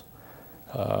towns.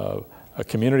 A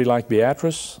community like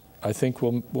Beatrice, I think,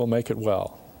 will make it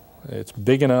well. It's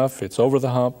big enough, it's over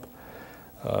the hump.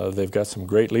 They've got some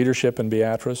great leadership in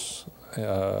Beatrice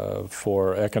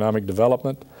for economic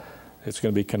development. It's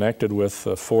going to be connected with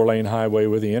a 4-lane highway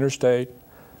with the interstate.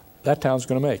 That town's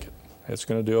going to make it. It's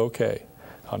going to do okay.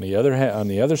 On the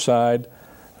other side,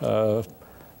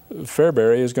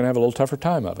 Fairbury is going to have a little tougher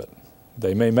time of it.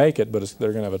 They may make it, but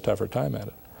they're going to have a tougher time at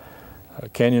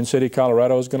it. Canyon City,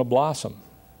 Colorado is going to blossom.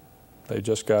 They've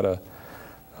just got a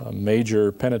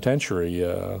major penitentiary,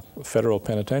 federal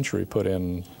penitentiary, put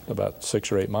in about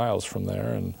 6 or 8 miles from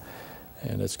there, and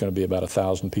it's going to be about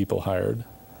 1,000 people hired.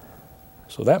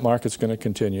 So that market's going to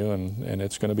continue, and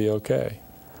it's going to be okay.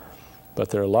 But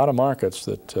there are a lot of markets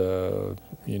that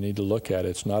you need to look at.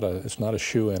 It's not a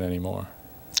shoe-in anymore.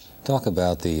 Talk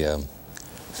about the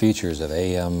features of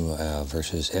AM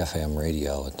versus FM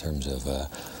radio in terms of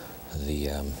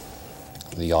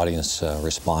the audience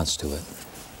response to it.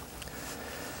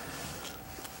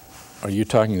 Are you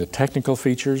talking the technical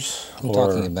features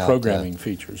or programming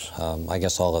features? I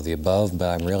guess all of the above,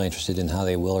 but I'm really interested in how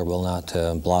they will or will not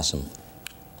blossom.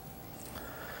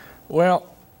 Well,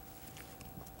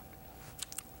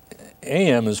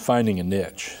 AM is finding a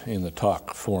niche in the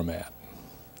talk format.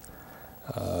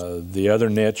 The other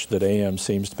niche that AM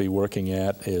seems to be working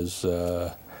at is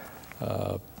the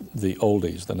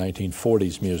oldies, the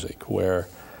 1940s music, where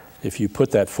if you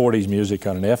put that 40s music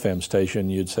on an FM station,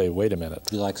 you'd say, wait a minute.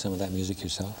 Do you like some of that music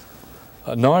yourself?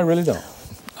 No, I really don't.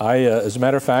 As a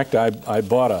matter of fact, I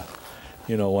bought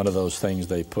one of those things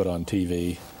they put on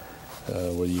TV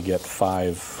where you get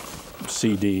 5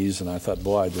 CDs, and I thought,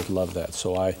 boy, I just love that.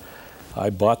 So I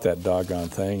bought that doggone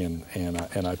thing,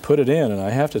 and I put it in, and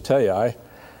I have to tell you,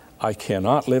 I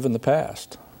cannot live in the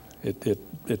past.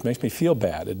 It makes me feel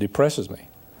bad. It depresses me.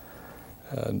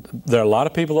 There are a lot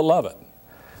of people that love it.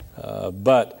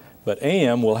 But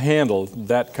AM will handle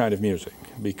that kind of music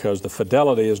because the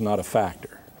fidelity is not a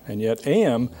factor. And yet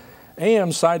AM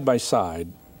side by side,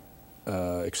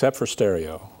 except for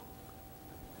stereo,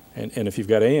 and if you've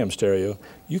got AM stereo,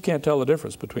 you can't tell the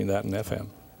difference between that and FM.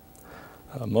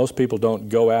 Most people don't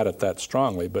go at it that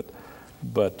strongly,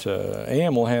 but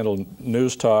AM will handle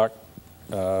news talk.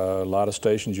 A lot of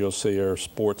stations you'll see are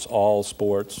sports, all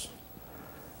sports.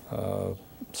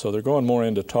 So they're going more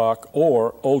into talk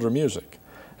or older music.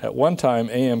 At one time,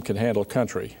 AM could handle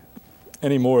country.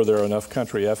 Anymore, there are enough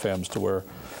country FMs to where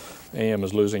AM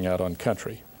is losing out on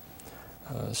country.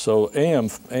 So AM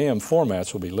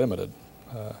formats will be limited.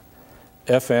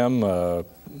 FM,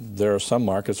 there are some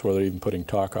markets where they're even putting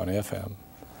talk on FM.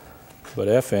 But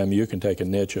FM, you can take a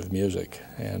niche of music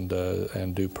and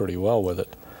do pretty well with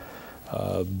it.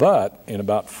 But in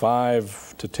about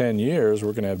 5 to 10 years,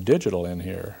 we're going to have digital in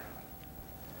here.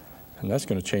 And that's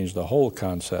going to change the whole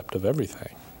concept of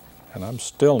everything. And I'm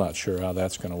still not sure how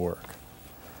that's going to work.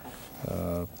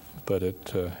 But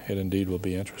it indeed will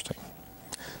be interesting.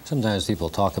 Sometimes people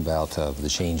talk about the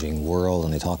changing world,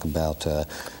 and they talk about the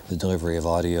delivery of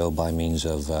audio by means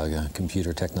of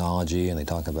computer technology, and they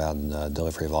talk about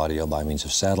delivery of audio by means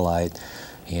of satellite.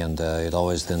 And it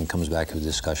always then comes back to the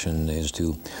discussion as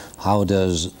to how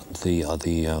does the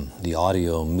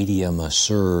audio medium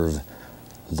serve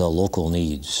the local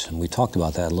needs. And we talked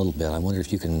about that a little bit. I wonder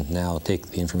if you can now take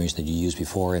the information that you used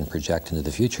before and project into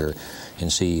the future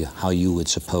and see how you would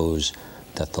suppose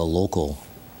that the local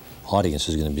audience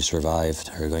is going to be survived,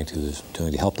 or going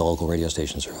to help the local radio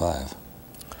station survive.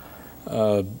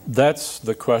 That's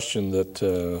the question that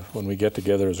when we get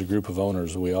together as a group of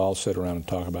owners, we all sit around and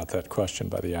talk about that question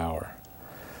by the hour.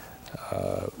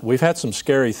 We've had some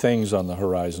scary things on the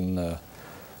horizon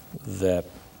that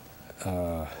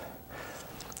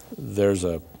there's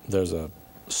a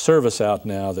service out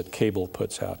now that cable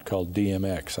puts out called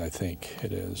DMX, I think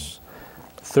it is.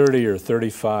 30 or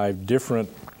 35 different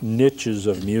niches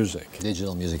of music.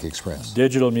 Digital Music Express.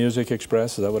 Digital Music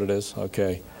Express, is that what it is?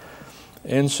 Okay.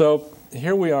 And so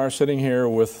here we are sitting here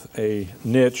with a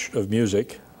niche of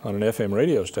music on an FM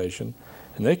radio station,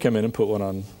 and they come in and put one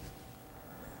on,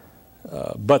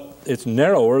 but it's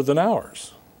narrower than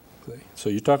ours. So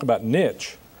you talk about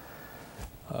niche.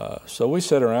 So we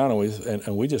sit around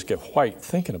and we just get white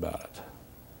thinking about it.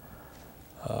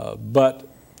 But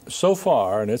so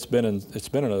far, and it's been in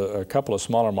a couple of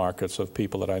smaller markets of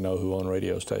people that I know who own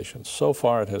radio stations. So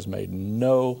far, it has made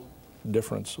no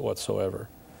difference whatsoever.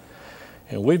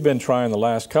 And we've been trying the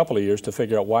last couple of years to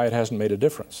figure out why it hasn't made a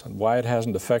difference and why it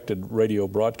hasn't affected radio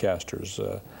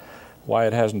broadcasters, why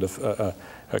it hasn't a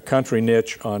country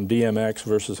niche on DMX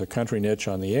versus a country niche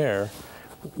on the air.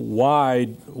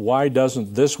 Why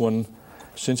doesn't this one,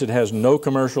 since it has no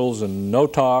commercials and no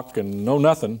talk and no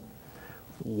nothing,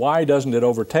 why doesn't it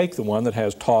overtake the one that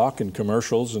has talk and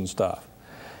commercials and stuff?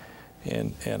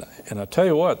 And I tell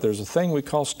you what, there's a thing we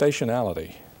call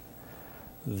stationality,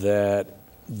 that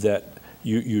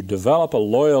you develop a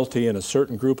loyalty in a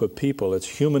certain group of people. It's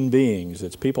human beings,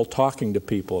 it's people talking to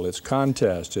people, it's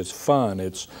contests, it's fun,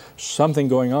 it's something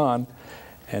going on,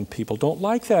 and people don't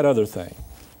like that other thing.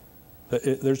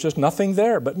 There's just nothing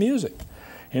there but music.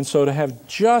 And so to have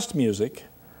just music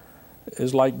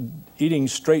is like eating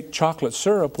straight chocolate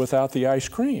syrup without the ice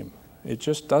cream. It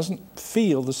just doesn't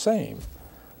feel the same.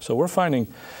 So we're finding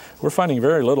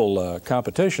very little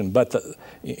competition, but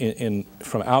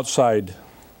from outside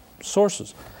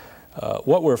sources.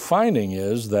 What we're finding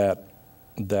is that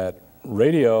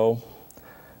radio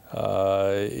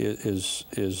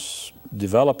is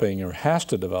developing, or has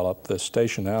to develop, this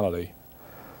stationality,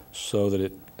 so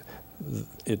that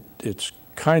it's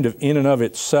kind of in and of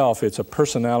itself, it's a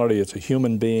personality, it's a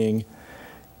human being,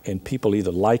 and people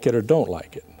either like it or don't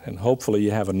like it. And hopefully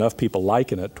you have enough people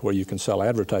liking it where you can sell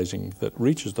advertising that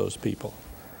reaches those people.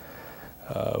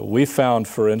 We found,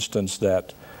 for instance,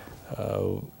 that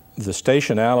the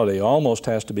stationality almost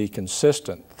has to be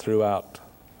consistent throughout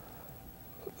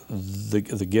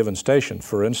the given station.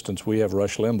 For instance, we have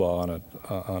Rush Limbaugh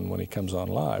on when he comes on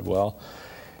live. Well,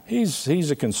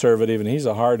 he's a conservative and he's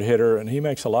a hard hitter and he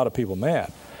makes a lot of people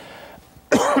mad.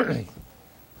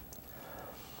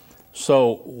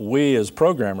 So we as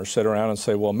programmers sit around and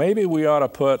say, well, maybe we ought to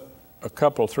put a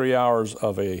couple, 3 hours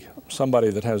of somebody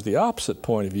that has the opposite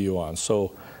point of view on,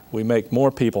 so we make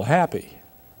more people happy.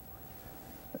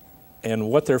 And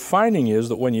what they're finding is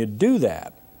that when you do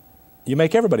that, you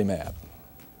make everybody mad.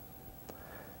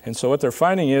 And so what they're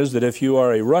finding is that if you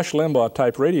are a Rush Limbaugh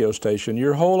type radio station,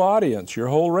 your whole audience, your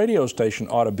whole radio station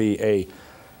ought to be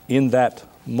in that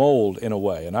mold in a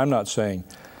way. And I'm not saying,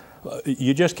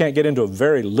 you just can't get into a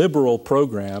very liberal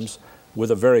programs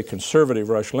with a very conservative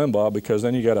Rush Limbaugh, because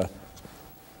then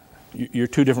you're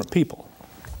two different people.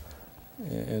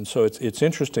 And so it's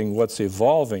interesting what's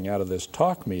evolving out of this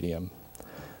talk medium.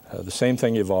 The same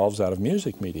thing evolves out of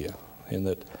music media, in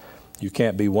that you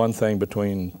can't be one thing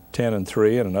between 10 and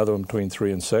 3 and another one between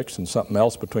 3 and 6 and something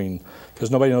else between, because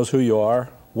nobody knows who you are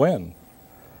when.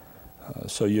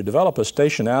 So you develop a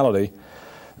stationality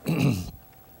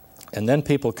and then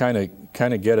people kind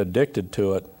of get addicted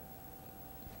to it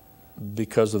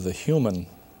because of the human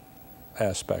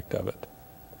aspect of it.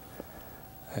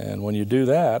 And when you do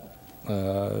that,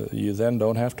 you then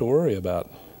don't have to worry about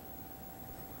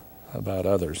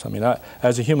others. I mean,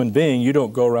 as a human being, you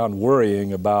don't go around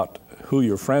worrying about who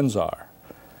your friends are.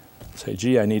 Say,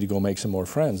 gee, I need to go make some more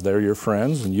friends. They're your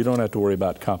friends, and you don't have to worry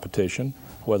about competition,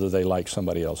 whether they like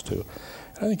somebody else too.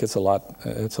 And I think it's a lot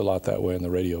that way in the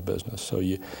radio business. So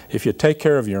if you take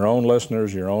care of your own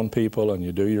listeners, your own people, and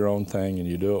you do your own thing, and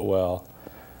you do it well,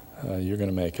 you're going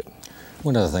to make it.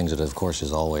 One of the things that, of course,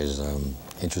 is always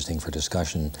interesting for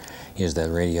discussion is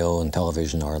that radio and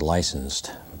television are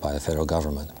licensed by the federal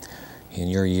government. In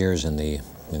your years in the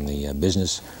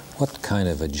business, what kind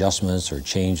of adjustments or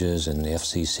changes in the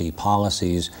FCC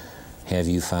policies have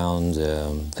you found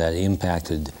that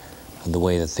impacted the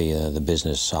way that the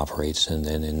business operates and,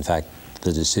 in fact,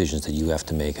 the decisions that you have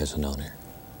to make as an owner?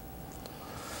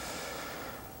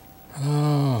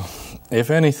 If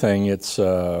anything, it's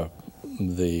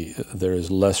there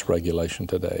is less regulation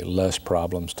today, less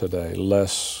problems today,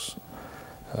 less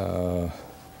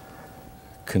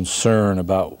concern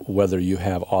about whether you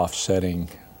have offsetting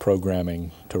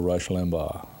programming to Rush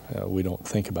Limbaugh. We don't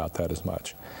think about that as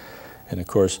much. And of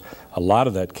course, a lot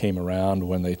of that came around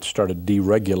when they started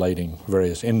deregulating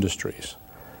various industries.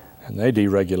 And they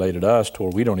deregulated us to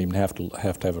where we don't even have to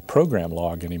have a program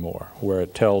log anymore, where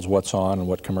it tells what's on and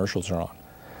what commercials are on.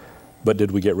 But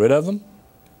did we get rid of them?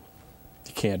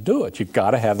 You can't do it. You've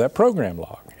got to have that program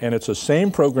log. And it's the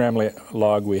same program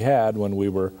log we had when we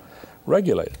were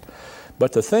regulated.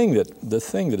 But the thing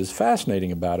that is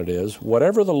fascinating about it is,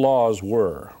 whatever the laws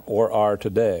were or are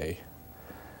today,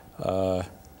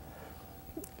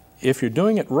 if you're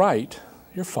doing it right,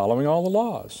 you're following all the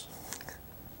laws.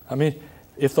 I mean,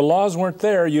 if the laws weren't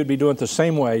there, you'd be doing it the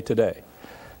same way today.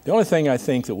 The only thing I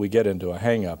think that we get into a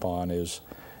hang-up on is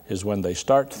when they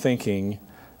start thinking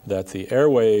that the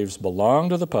airwaves belong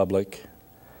to the public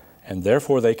and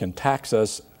therefore they can tax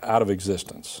us out of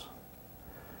existence.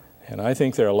 And I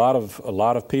think there are a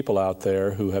lot of people out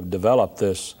there who have developed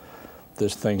this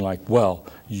thing like, well,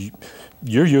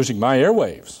 you're using my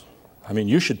airwaves. I mean,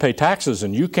 you should pay taxes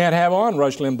and you can't have on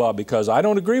Rush Limbaugh because I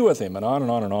don't agree with him, and on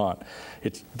and on and on.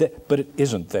 But it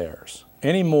isn't theirs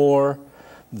any more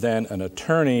than an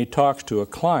attorney talks to a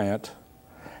client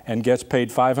and gets paid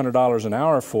 $500 an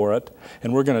hour for it,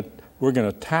 and we're going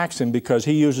to tax him because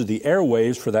he uses the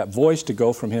airwaves for that voice to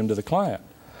go from him to the client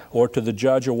or to the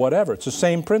judge or whatever. It's the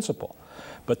same principle.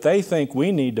 But they think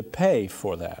we need to pay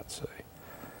for that, see.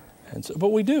 And so,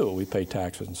 but we do. We pay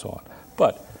taxes and so on.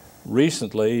 But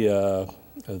recently,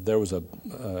 there was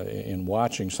in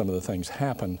watching some of the things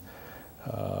happen,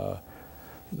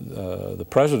 the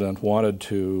president wanted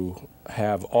to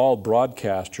have all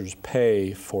broadcasters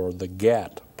pay for the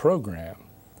GATT program,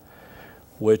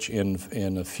 which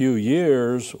in a few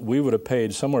years we would have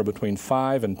paid somewhere between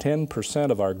 5 and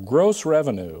 10% of our gross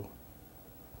revenue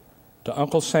to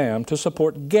Uncle Sam to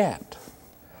support GATT.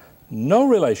 No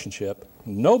relationship,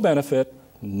 no benefit,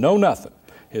 No nothing.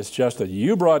 It's just that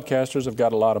you broadcasters have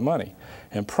got a lot of money.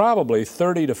 And probably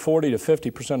 30 to 40 to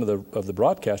 50% of the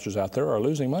broadcasters out there are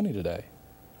losing money today.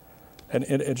 And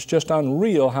it's just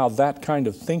unreal how that kind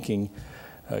of thinking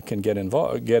can get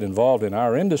involved in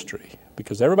our industry,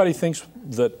 because everybody thinks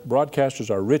that broadcasters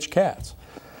are rich cats.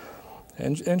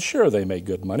 And sure, they make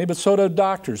good money, but so do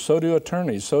doctors, so do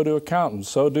attorneys, so do accountants,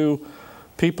 so do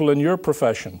people in your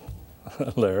profession,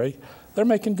 Larry. They're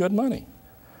making good money.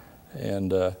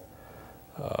 And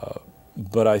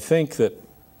but I think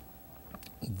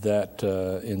that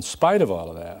in spite of all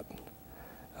of that,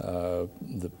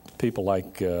 the people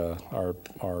like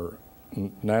our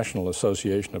National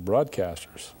Association of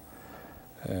Broadcasters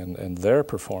and their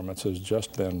performance has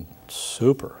just been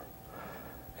super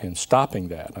in stopping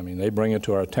that. I mean, they bring it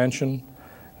to our attention,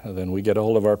 and then we get a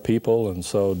hold of our people, and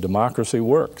so democracy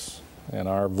works, and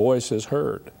our voice is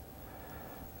heard.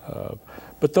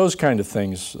 But those kind of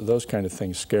things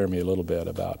scare me a little bit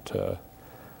about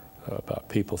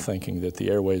people thinking that the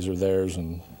airways are theirs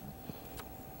and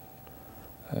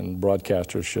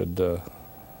broadcasters should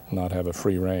not have a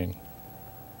free rein.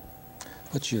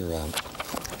 What's your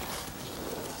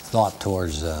thought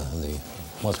towards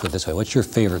let's put it this way, what's your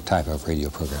favorite type of radio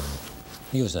programming?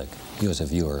 You as a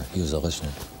viewer, you as a listener.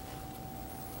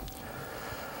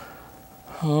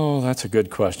 Oh, that's a good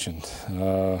question.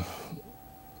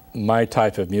 My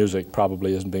type of music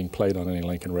probably isn't being played on any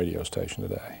Lincoln radio station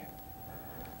today,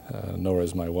 nor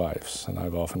is my wife's. And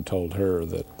I've often told her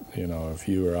that, you know, if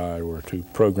you or I were to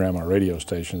program our radio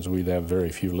stations, we'd have very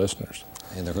few listeners.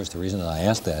 And of course, the reason that I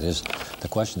asked that is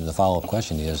the follow-up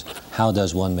question is, how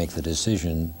does one make the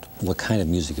decision what kind of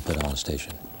music you put on a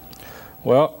station?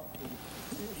 Well,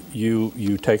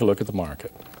 you take a look at the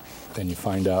market, and you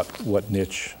find out what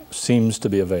niche seems to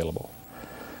be available.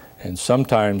 And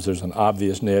sometimes there's an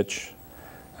obvious niche,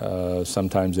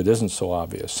 sometimes it isn't so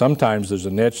obvious. Sometimes there's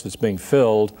a niche that's being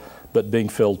filled, but being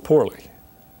filled poorly.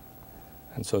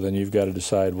 And so then you've got to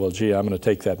decide, well, gee, I'm going to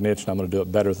take that niche and I'm going to do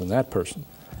it better than that person.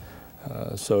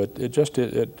 So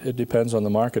it depends on the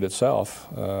market itself.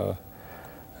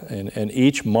 And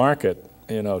each market,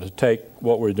 you know, to take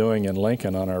what we're doing in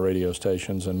Lincoln on our radio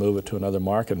stations and move it to another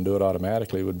market and do it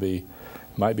automatically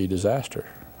might be disaster.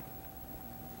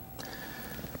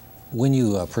 When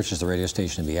you purchase the radio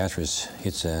station in Beatrice,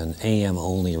 it's an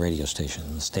AM-only radio station,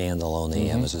 standalone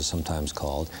AM as it's sometimes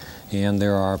called. And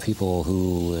there are people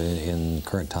who, in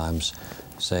current times,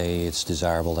 say it's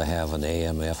desirable to have an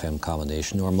AM-FM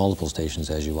combination or multiple stations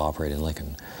as you operate in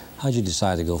Lincoln. How did you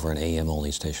decide to go for an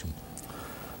AM-only station?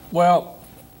 Well,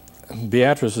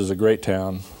 Beatrice is a great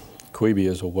town. Quebe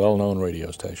is a well-known radio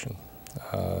station.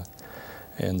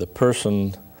 And the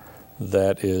person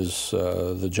that is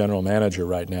the general manager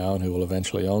right now and who will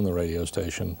eventually own the radio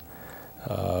station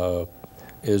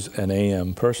is an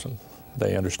AM person.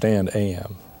 They understand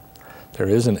AM. There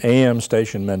is an AM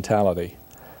station mentality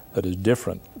that is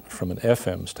different from an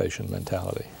FM station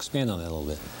mentality. Expand on that a little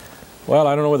bit. Well,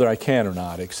 I don't know whether I can or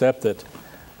not, except that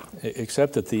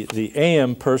the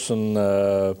AM person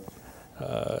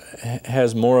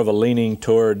has more of a leaning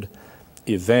toward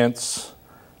events,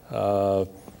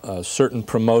 certain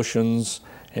promotions,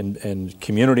 and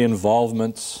community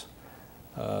involvements.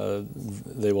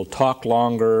 They will talk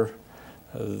longer.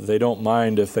 They don't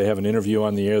mind if they have an interview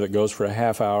on the air that goes for a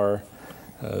half hour.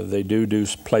 They do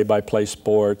play-by-play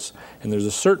sports, and there's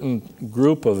a certain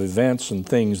group of events and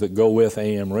things that go with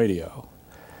AM radio.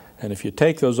 And if you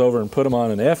take those over and put them on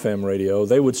an FM radio,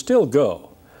 they would still go.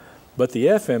 But the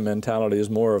FM mentality is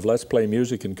more of let's play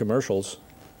music and commercials,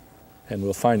 and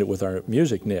we'll find it with our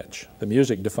music niche. The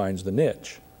music defines the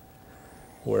niche.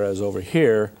 Whereas over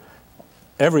here,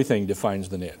 everything defines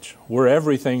the niche. We're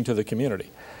everything to the community.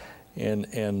 And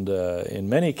in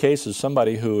many cases,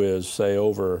 somebody who is, say,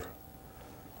 over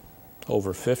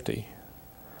 50,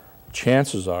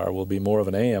 chances are will be more of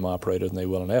an AM operator than they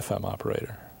will an FM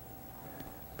operator,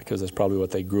 because that's probably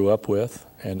what they grew up with.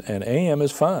 And AM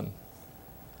is fun.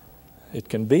 It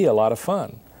can be a lot of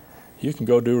fun. You can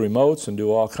go do remotes and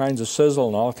do all kinds of sizzle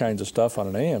and all kinds of stuff on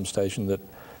an AM station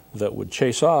that would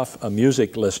chase off a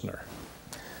music listener.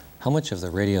 How much of the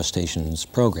radio station's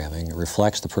programming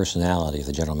reflects the personality of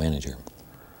the general manager?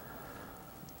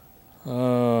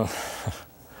 Well,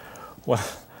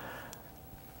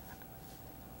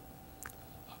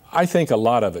 I think a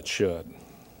lot of it should.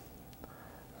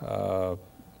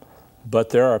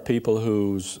 But there are people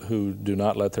who do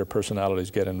not let their personalities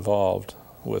get involved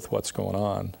with what's going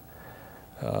on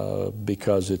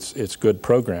because it's good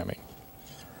programming.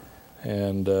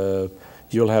 And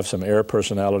you'll have some air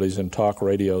personalities in talk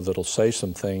radio that'll say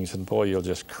some things, and boy, you'll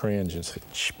just cringe and say,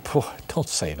 boy, don't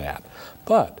say that.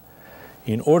 But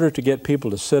in order to get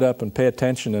people to sit up and pay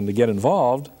attention and to get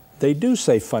involved, they do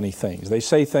say funny things. They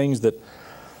say things that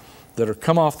are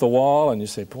come off the wall, and you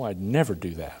say, boy, I'd never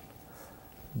do that.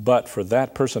 But for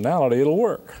that personality, it'll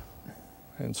work.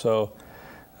 And so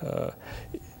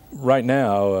right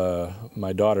now,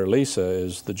 my daughter Lisa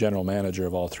is the general manager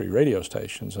of all 3 radio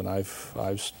stations, and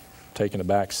I've taken a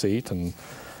back seat, and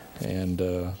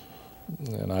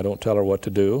I don't tell her what to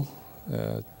do.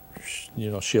 You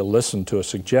know, she'll listen to a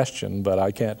suggestion, but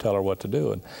I can't tell her what to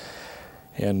do.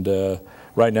 And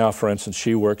right now, for instance,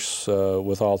 she works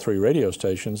with all 3 radio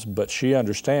stations, but she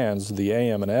understands the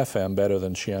AM and FM better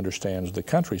than she understands the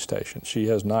country station. She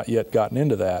has not yet gotten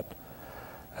into that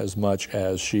as much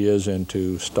as she is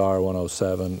into Star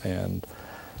 107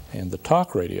 and the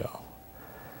talk radio.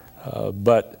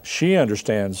 But she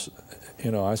understands,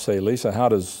 you know, I say, Lisa,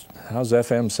 how's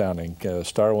FM sounding?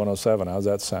 Star 107, how's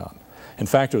that sound? In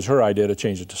fact, it was her idea to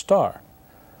change it to Star,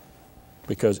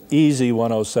 because Easy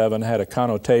 107 had a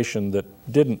connotation that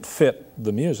didn't fit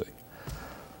the music.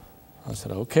 I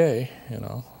said, okay, you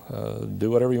know,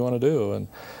 do whatever you want to do. And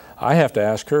I have to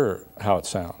ask her how it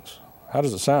sounds. How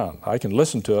does it sound? I can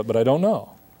listen to it, but I don't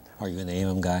know. Are you an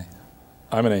AM guy?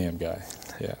 I'm an AM guy,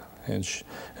 yeah. And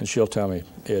she'll tell me,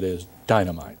 it is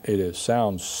dynamite.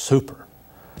 Sounds super.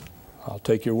 I'll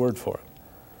take your word for it.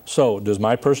 So, does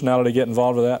my personality get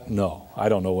involved with that? No, I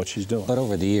don't know what she's doing. But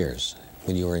over the years,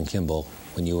 when you were in Kimball,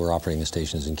 when you were operating the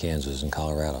stations in Kansas and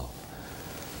Colorado,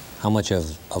 how much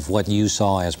of what you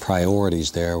saw as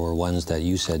priorities there were ones that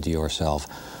you said to yourself,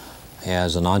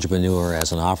 as an entrepreneur,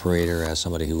 as an operator, as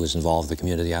somebody who was involved in the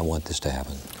community, I want this to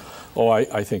happen? Oh,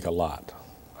 I think a lot.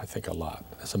 I think a lot.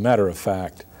 As a matter of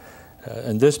fact,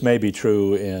 and this may be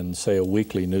true in, say, a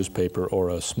weekly newspaper or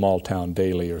a small-town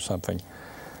daily or something,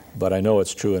 but I know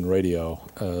it's true in radio.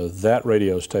 That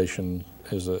radio station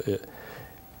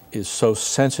is so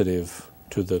sensitive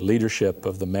to the leadership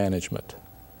of the management.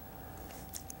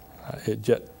 It's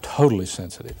just totally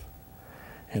sensitive.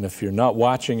 And if you're not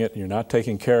watching it, and you're not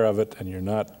taking care of it, and you're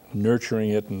not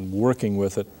nurturing it and working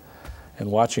with it, and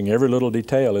watching every little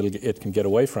detail, it can get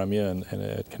away from you, and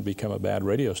it can become a bad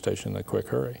radio station in a quick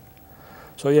hurry.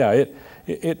 So yeah,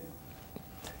 it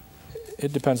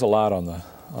depends a lot on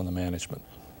the management.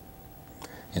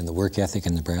 And the work ethic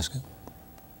in Nebraska?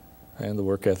 And the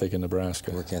work ethic in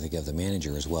Nebraska. The work ethic of the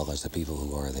manager as well as the people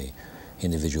who are the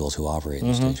individuals who operate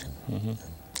the station.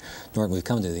 Norton, we've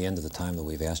come to the end of the time that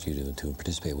we've asked you to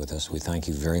participate with us. We thank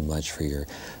you very much for your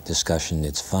discussion.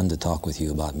 It's fun to talk with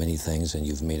you about many things, and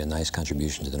you've made a nice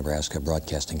contribution to the Nebraska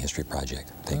Broadcasting History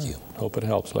Project. Thank you. Hope it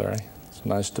helps, Larry. It's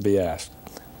nice to be asked.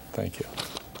 Thank you.